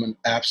don't, then I'm an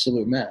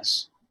absolute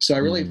mess. So I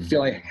really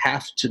feel I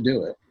have to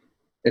do it.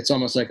 It's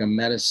almost like a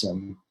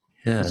medicine.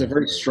 Yeah. It's a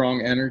very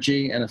strong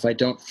energy. And if I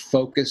don't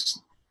focus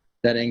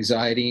that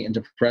anxiety and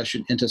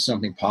depression into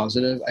something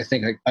positive, I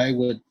think I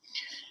would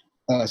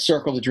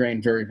circle the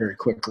drain very, very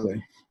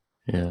quickly.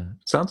 Yeah.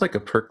 It sounds like a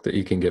perk that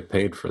you can get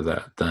paid for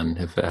that then,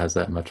 if it has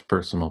that much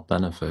personal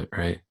benefit,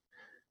 right?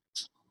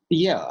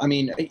 Yeah, I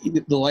mean,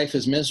 the life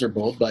is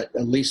miserable, but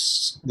at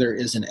least there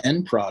is an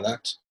end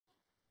product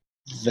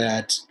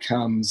that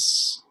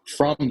comes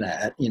from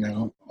that,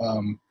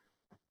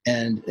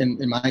 and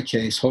in my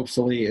case,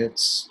 hopefully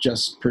it's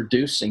just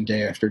producing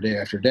day after day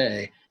after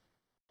day,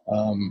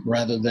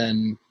 rather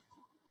than,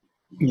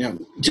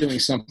 doing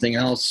something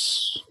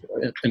else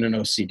in an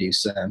OCD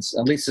sense.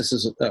 At least this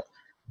is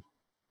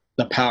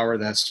the power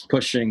that's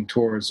pushing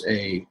towards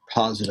a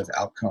positive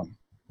outcome.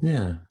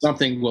 Yeah.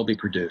 Something will be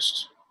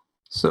produced.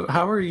 So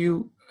how are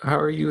you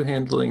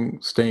handling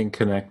staying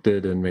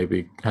connected and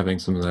maybe having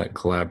some of that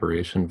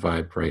collaboration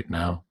vibe right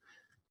now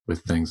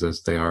with things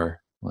as they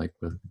are, like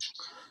with.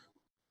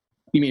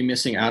 You mean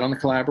missing out on the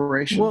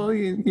collaboration? Well,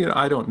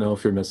 I don't know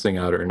if you're missing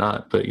out or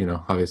not, but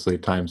obviously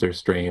times are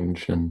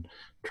strange and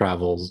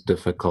travel's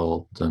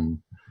difficult, and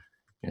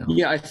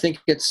Yeah, I think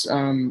it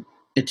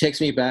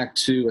takes me back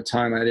to a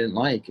time I didn't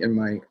like in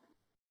my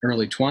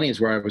early 20s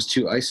where I was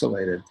too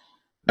isolated.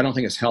 I don't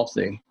think it's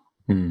healthy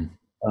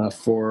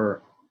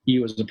for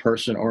you as a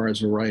person or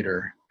as a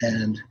writer.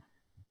 And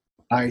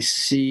I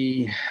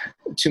see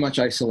too much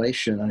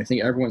isolation. I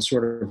think everyone's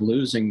sort of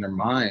losing their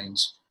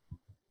minds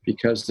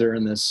because they're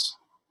in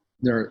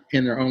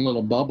their own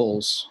little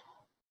bubbles.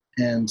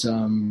 And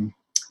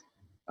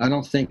I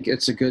don't think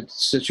it's a good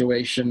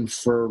situation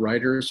for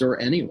writers or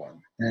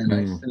anyone. And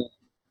I think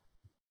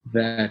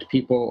that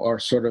people are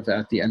sort of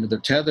at the end of their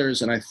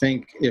tethers. And I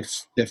think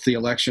if the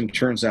election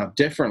turns out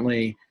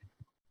differently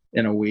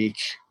in a week,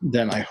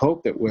 then I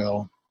hope it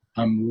will.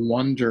 I'm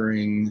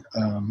wondering,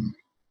 and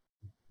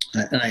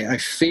I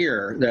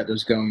fear that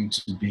there's going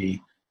to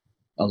be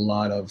a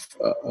lot of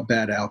a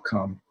bad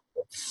outcome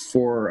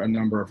for a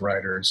number of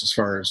writers as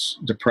far as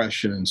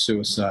depression and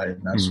suicide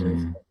and that sort of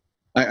thing.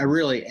 I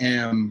really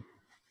am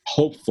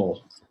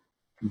hopeful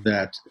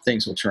that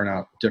things will turn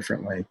out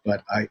differently,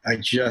 but I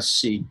just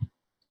see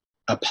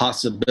a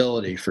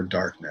possibility for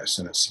darkness,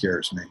 and it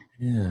scares me.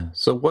 Yeah.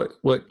 So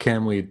what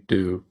can we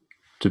do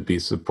to be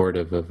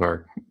supportive of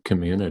our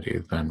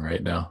community then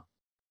right now?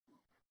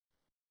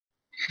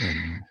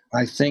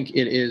 I think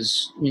it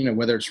is,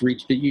 whether it's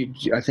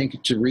I think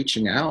it's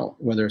reaching out,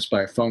 whether it's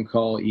by a phone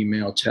call,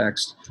 email,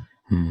 text,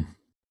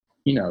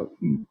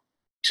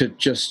 to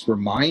just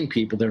remind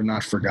people they're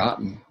not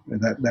forgotten.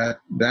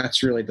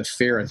 That's really the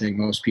fear I think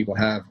most people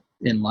have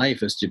in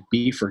life, is to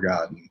be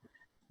forgotten.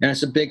 And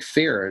it's a big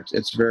fear.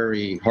 It's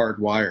very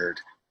hardwired.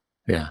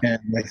 Yeah. And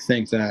I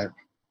think that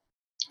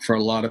for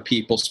a lot of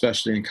people,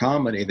 especially in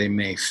comedy, they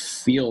may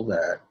feel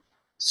that.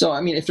 So, I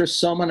mean, if there's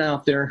someone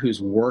out there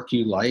whose work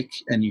you like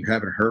and you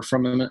haven't heard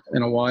from them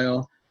in a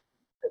while,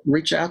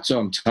 reach out to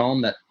them. Tell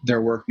them that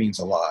their work means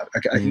a lot.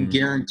 I can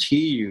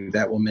guarantee you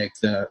that will make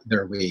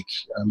their week.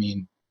 I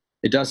mean,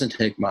 it doesn't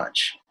take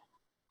much.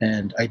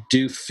 And I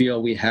do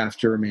feel we have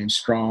to remain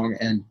strong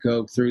and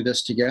go through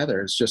this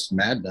together. It's just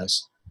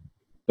madness.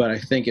 But I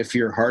think if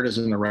your heart is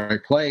in the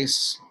right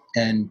place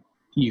and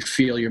you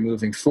feel you're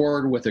moving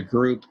forward with a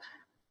group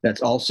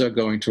that's also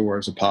going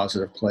towards a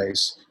positive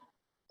place,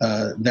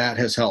 that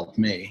has helped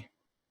me.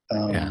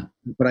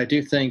 But I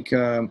do think,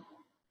 and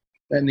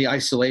the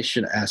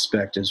isolation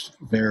aspect is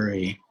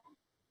very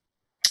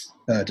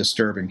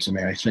disturbing to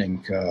me. I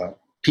think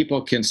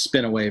people can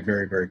spin away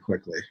very, very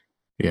quickly.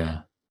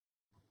 Yeah.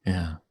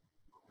 Yeah.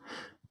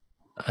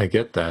 I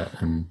get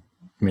that. And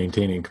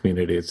maintaining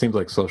community, it seems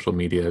like social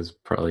media is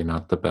probably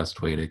not the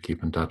best way to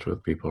keep in touch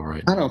with people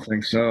right now. I don't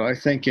think so. I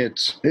think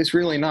it's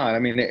really not. I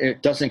mean,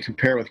 it doesn't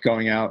compare with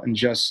going out and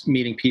just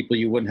meeting people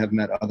you wouldn't have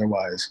met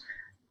otherwise.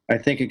 I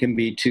think it can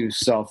be too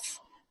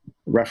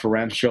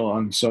self-referential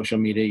on social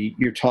media.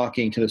 You're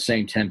talking to the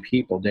same 10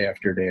 people day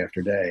after day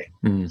after day.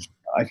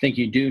 I think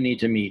you do need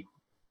to meet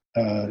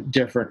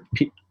different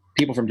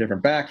people from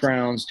different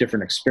backgrounds,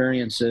 different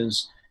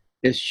experiences.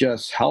 It's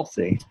just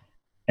healthy.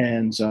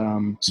 And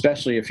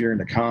especially if you're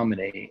into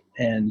comedy.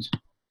 And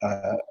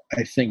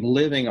I think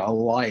living a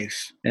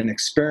life and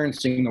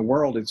experiencing the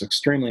world is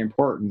extremely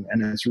important,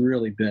 and it's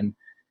really been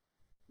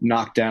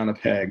knocked down a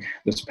peg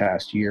this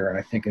past year. And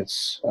I think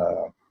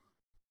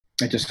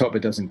I just hope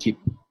it doesn't keep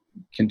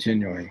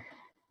continuing.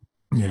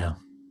 Yeah.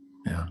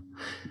 Yeah.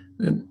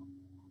 And,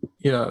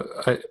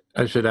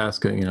 I should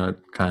ask, it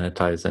kind of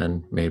ties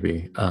in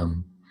maybe,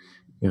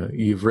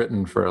 you've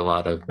written for a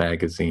lot of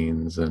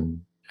magazines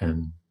and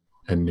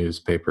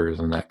newspapers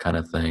and that kind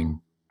of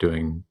thing,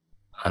 doing,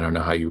 I don't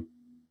know how you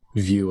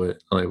view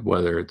it, like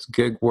whether it's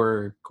gig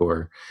work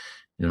or,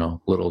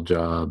 little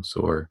jobs,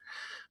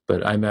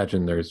 but I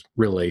imagine there's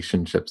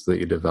relationships that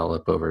you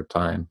develop over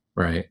time,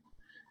 right?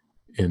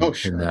 In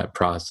that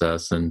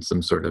process, and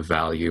some sort of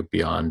value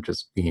beyond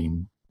just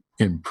being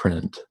in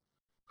print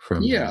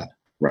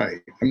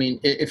right. I mean,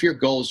 if your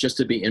goal is just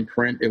to be in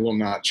print, it will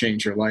not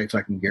change your life,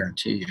 I can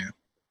guarantee you.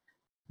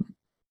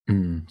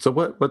 So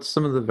what's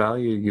some of the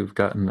value you've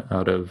gotten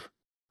out of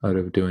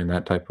doing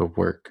that type of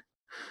work?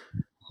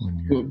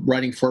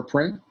 Writing for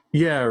print?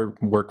 Yeah, or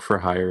work for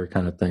hire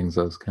kind of things,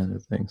 those kind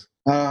of things.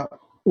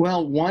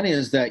 Well, one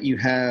is that you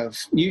have,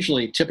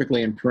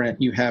 typically in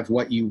print, you have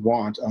what you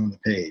want on the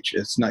page.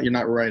 You're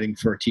not writing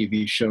for a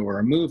TV show or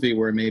a movie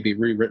where it may be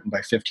rewritten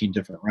by 15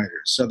 different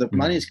writers. So the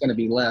money is going to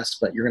be less,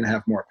 but you're going to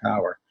have more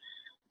power.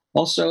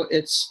 Also,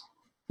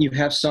 you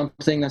have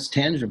something that's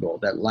tangible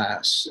that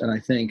lasts. And I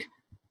think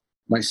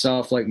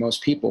myself, like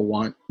most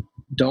people,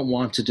 don't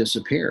want to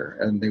disappear,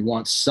 and they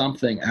want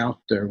something out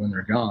there when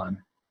they're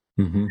gone.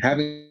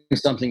 Having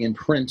something in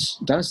print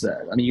does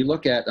that. I mean, you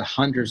look at the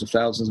hundreds of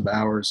thousands of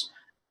hours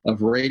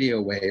of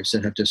radio waves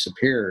that have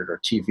disappeared,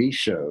 or TV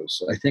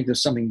shows. I think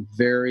there's something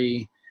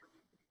very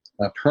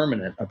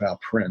permanent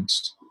about print,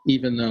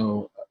 even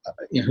though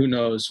who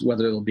knows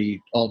whether it'll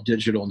be all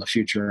digital in the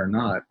future or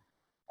not.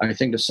 I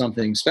think there's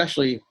something,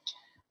 especially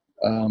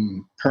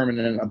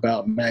permanent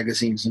about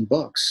magazines and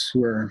books,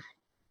 where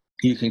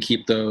you can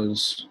keep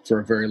those for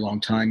a very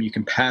long time. You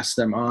can pass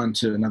them on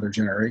to another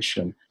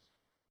generation.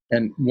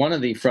 And one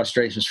of the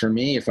frustrations for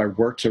me, if I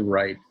were to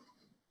write,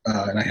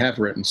 and I have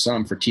written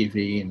some for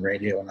TV and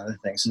radio and other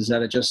things, is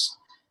that it just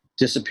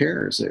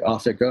disappears.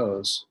 Off it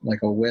goes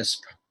like a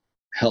wisp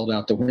held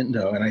out the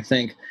window. And I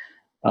think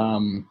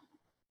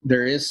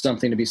there is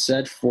something to be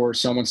said for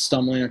someone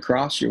stumbling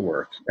across your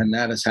work. And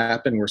that has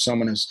happened where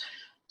someone has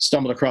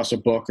stumbled across a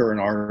book or an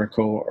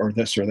article or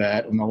this or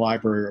that in the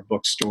library or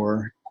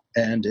bookstore.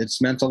 And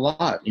it's meant a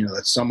lot,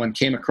 that someone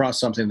came across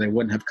something they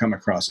wouldn't have come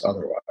across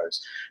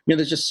otherwise.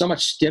 There's just so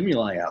much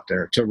stimuli out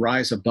there. To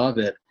rise above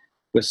it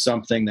with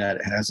something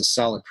that has a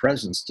solid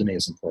presence, to me,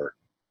 is important.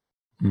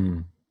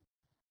 Mm.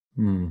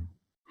 Mm.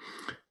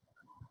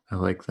 I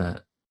like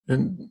that.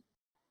 And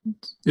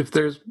if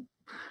there's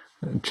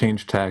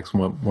change tags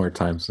one more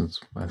time, since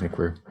I think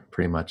we're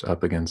pretty much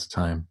up against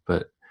time,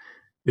 but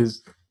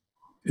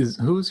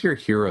who's your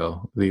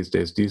hero these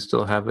days? Do you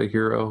still have a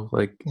hero,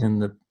 like in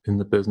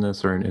the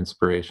business, or an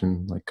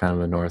inspiration, like kind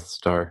of a North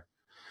Star?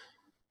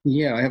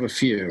 Yeah, I have a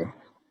few.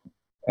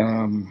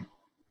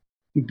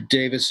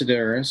 David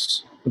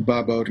Sedaris,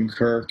 Bob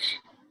Odenkirk,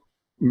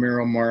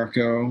 Meryl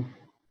Marco,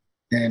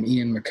 and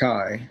Ian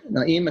MacKaye.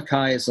 Now, Ian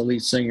MacKaye is the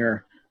lead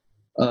singer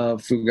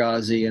of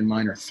Fugazi and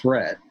Minor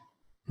Threat,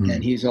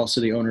 and he's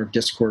also the owner of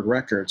Dischord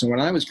Records. And when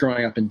I was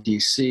growing up in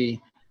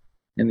D.C.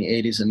 in the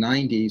 80s and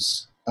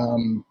 90s,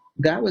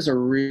 that was a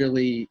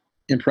really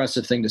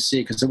impressive thing to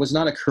see, because it was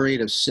not a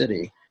creative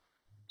city.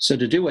 So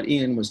to do what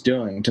Ian was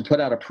doing, to put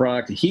out a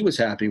product that he was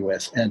happy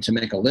with and to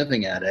make a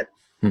living at it,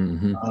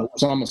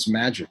 was almost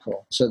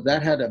magical. So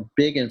that had a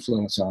big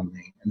influence on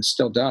me, and it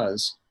still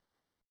does.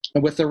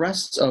 And with the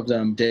rest of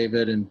them,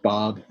 David and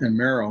Bob and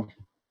Meryl,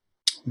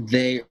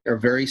 they are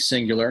very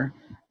singular,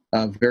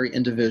 very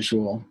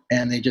individual,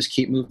 and they just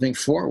keep moving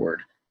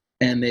forward.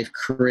 And they've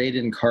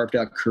created and carved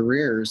out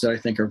careers that I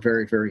think are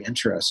very, very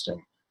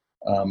interesting.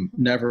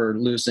 Never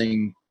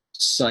losing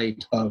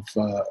sight of,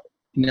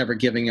 never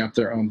giving up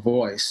their own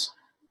voice,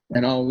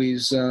 and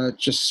always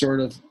just sort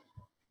of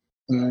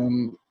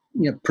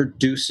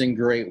producing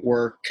great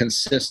work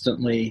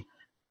consistently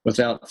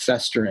without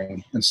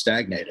festering and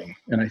stagnating.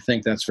 And I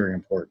think that's very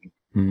important.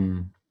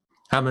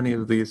 How many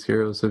of these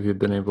heroes have you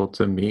been able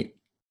to meet?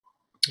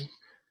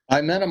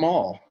 I met them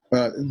all.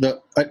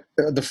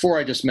 The four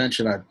I just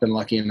mentioned, I've been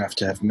lucky enough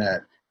to have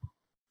met.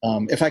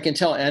 If I can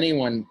tell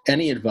anyone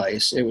any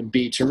advice, it would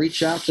be to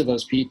reach out to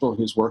those people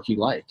whose work you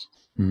like.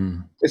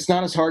 It's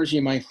not as hard as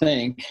you might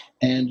think,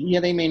 and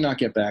they may not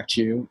get back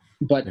to you,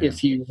 but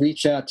if you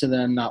reach out to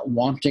them not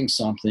wanting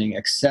something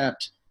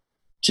except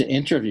to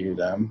interview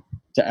them,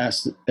 to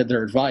ask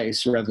their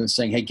advice, rather than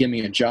saying, hey, give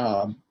me a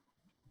job,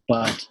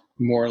 but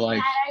more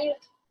like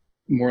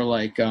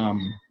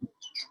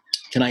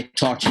can I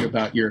talk to you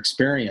about your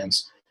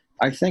experience,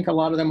 I think a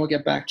lot of them will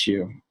get back to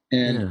you.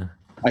 And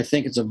I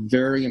think it's a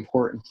very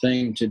important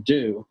thing to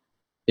do,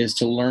 is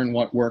to learn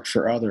what worked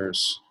for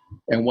others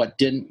and what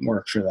didn't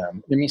work for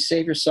them. I mean,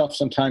 save yourself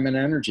some time and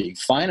energy.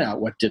 Find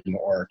out what didn't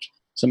work,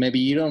 so maybe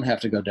you don't have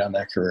to go down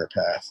that career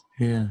path.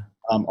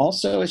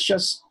 Also, it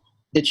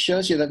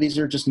shows you that these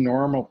are just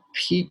normal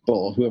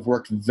people who have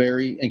worked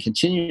and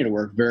continue to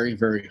work very,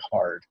 very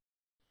hard.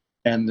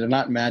 And they're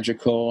not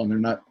magical, and they're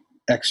not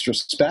extra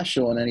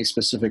special in any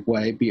specific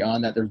way.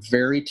 Beyond that, they're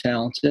very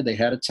talented. They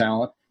had a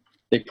talent.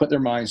 They put their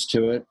minds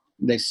to it.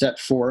 They set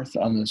forth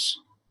on this,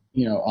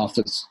 off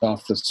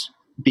this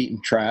beaten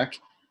track,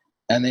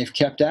 and they've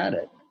kept at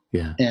it.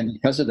 And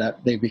because of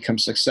that, they've become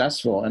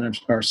successful and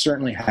are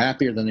certainly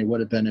happier than they would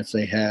have been if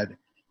they had,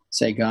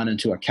 say, gone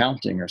into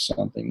accounting or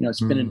something.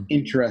 It's been an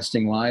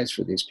interesting lives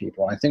for these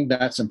people. I think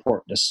that's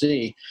important to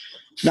see,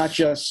 not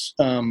just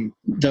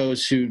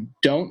those who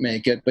don't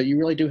make it, but you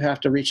really do have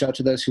to reach out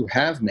to those who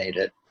have made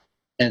it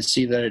and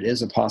see that it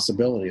is a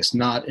possibility. It's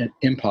not an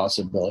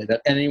impossibility,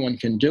 that anyone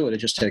can do it. It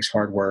just takes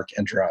hard work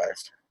and drive.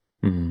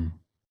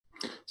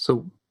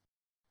 So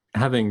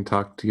having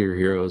talked to your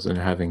heroes and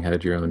having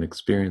had your own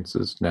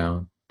experiences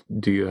now,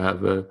 do you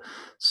have a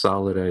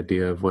solid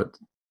idea of what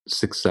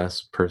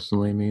success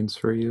personally means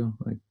for you?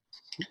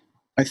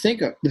 I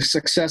think the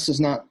success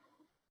is not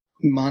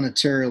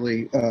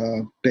monetarily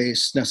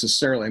based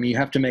necessarily. I mean, you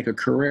have to make a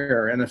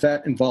career, and if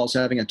that involves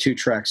having a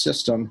 2-track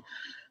system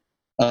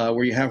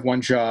where you have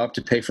one job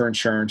to pay for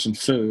insurance and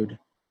food,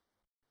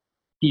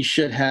 you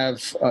should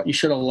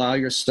allow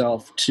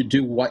yourself to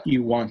do what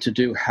you want to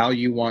do, how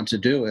you want to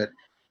do it,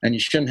 and you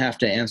shouldn't have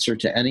to answer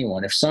to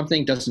anyone. If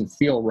something doesn't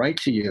feel right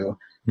to you,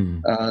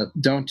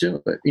 don't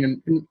do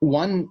it.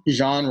 One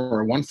genre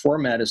or one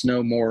format is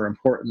no more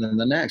important than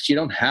the next. You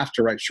don't have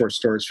to write short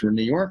stories for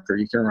New Yorker.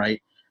 You can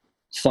write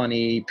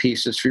funny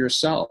pieces for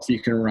yourself.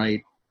 You can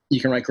write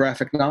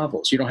graphic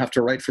novels. You don't have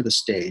to write for the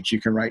stage. You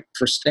can write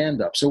for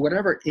stand-up. So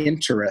whatever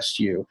interests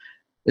you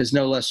is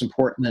no less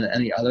important than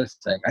any other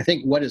thing. I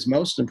think what is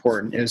most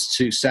important is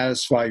to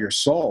satisfy your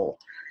soul,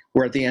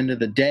 where at the end of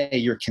the day,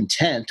 you're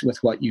content with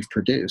what you've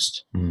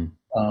produced. And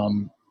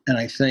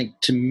I think,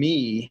 to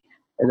me,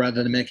 or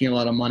rather than making a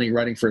lot of money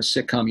writing for a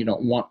sitcom you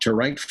don't want to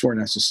write for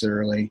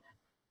necessarily,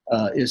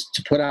 is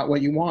to put out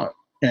what you want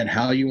and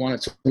how you want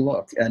it to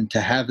look. And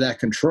to have that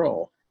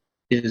control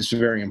is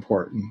very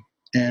important.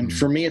 And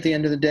for me, at the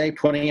end of the day,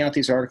 putting out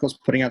these articles,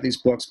 putting out these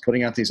books,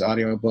 putting out these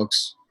audio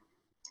books,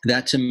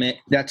 that to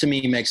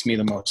me makes me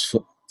the most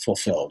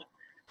fulfilled,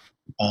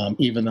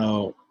 even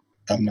though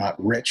I'm not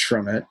rich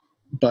from it.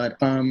 But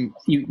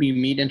you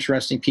meet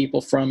interesting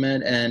people from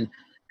it, and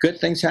good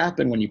things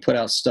happen when you put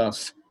out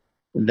stuff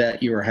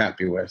that you are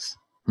happy with.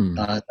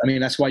 I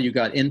mean, that's why you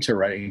got into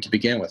writing to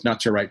begin with, not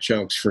to write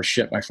jokes for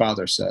shit my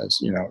father says.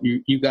 You know,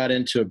 you got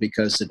into it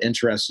because it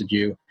interested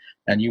you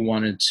and you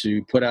wanted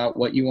to put out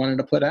what you wanted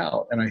to put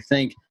out. And I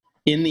think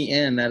in the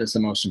end, that is the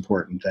most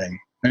important thing.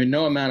 I mean,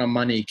 no amount of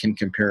money can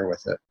compare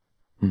with it.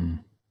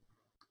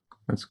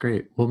 That's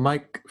great. Well,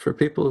 Mike, for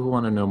people who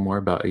want to know more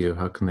about you,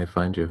 how can they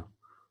find you?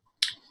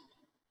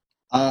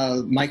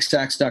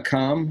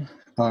 MikeSachs.com,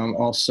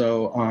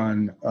 also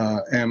on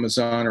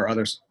Amazon or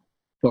other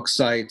book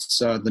sites.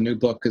 The new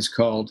book is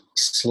called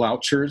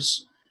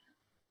Slouchers.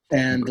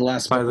 And the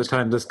last By the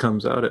time this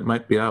comes out, it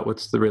might be out.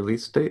 What's the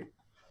release date?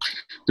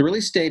 The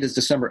release date is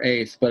December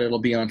 8th, but it'll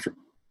be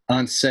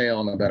on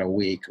sale in about a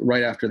week,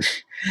 right after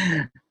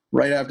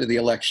the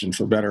election,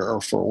 for better or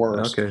for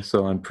worse. Okay,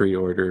 so on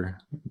pre-order.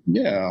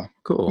 Yeah.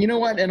 Cool. You know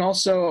what? And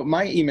also,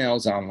 my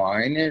email's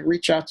online. And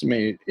reach out to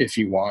me if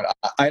you want.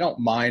 I don't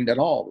mind at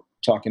all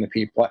talking to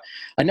people.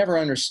 I never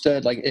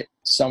understood,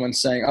 someone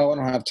saying, "Oh, I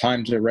don't have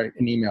time to write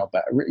an email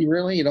back."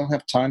 Really? You don't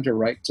have time to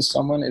write to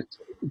someone? It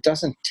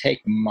doesn't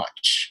take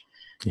much.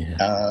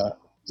 Yeah.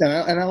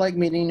 And I like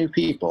meeting new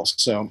people.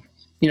 So,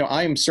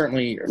 I am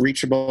certainly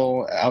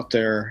reachable out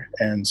there,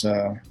 and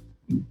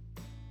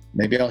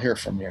maybe I'll hear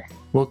from you.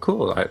 Well,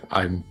 cool.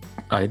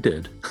 I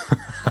did.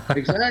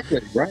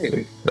 Exactly.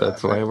 Right.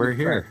 That's why we're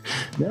here.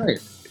 Right.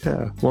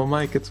 Yeah. Well,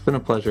 Mike, it's been a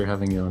pleasure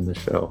having you on the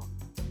show.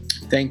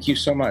 Thank you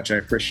so much. I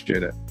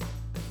appreciate it.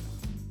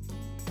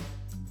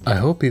 I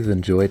hope you've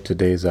enjoyed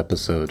today's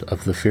episode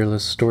of The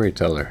Fearless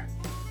Storyteller.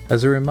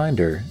 As a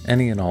reminder,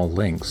 any and all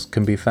links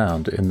can be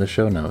found in the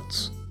show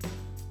notes.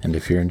 And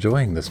if you're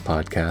enjoying this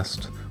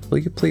podcast, will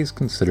you please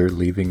consider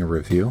leaving a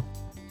review?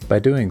 By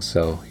doing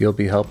so, you'll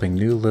be helping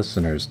new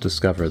listeners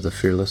discover the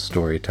Fearless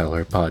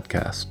Storyteller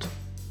podcast.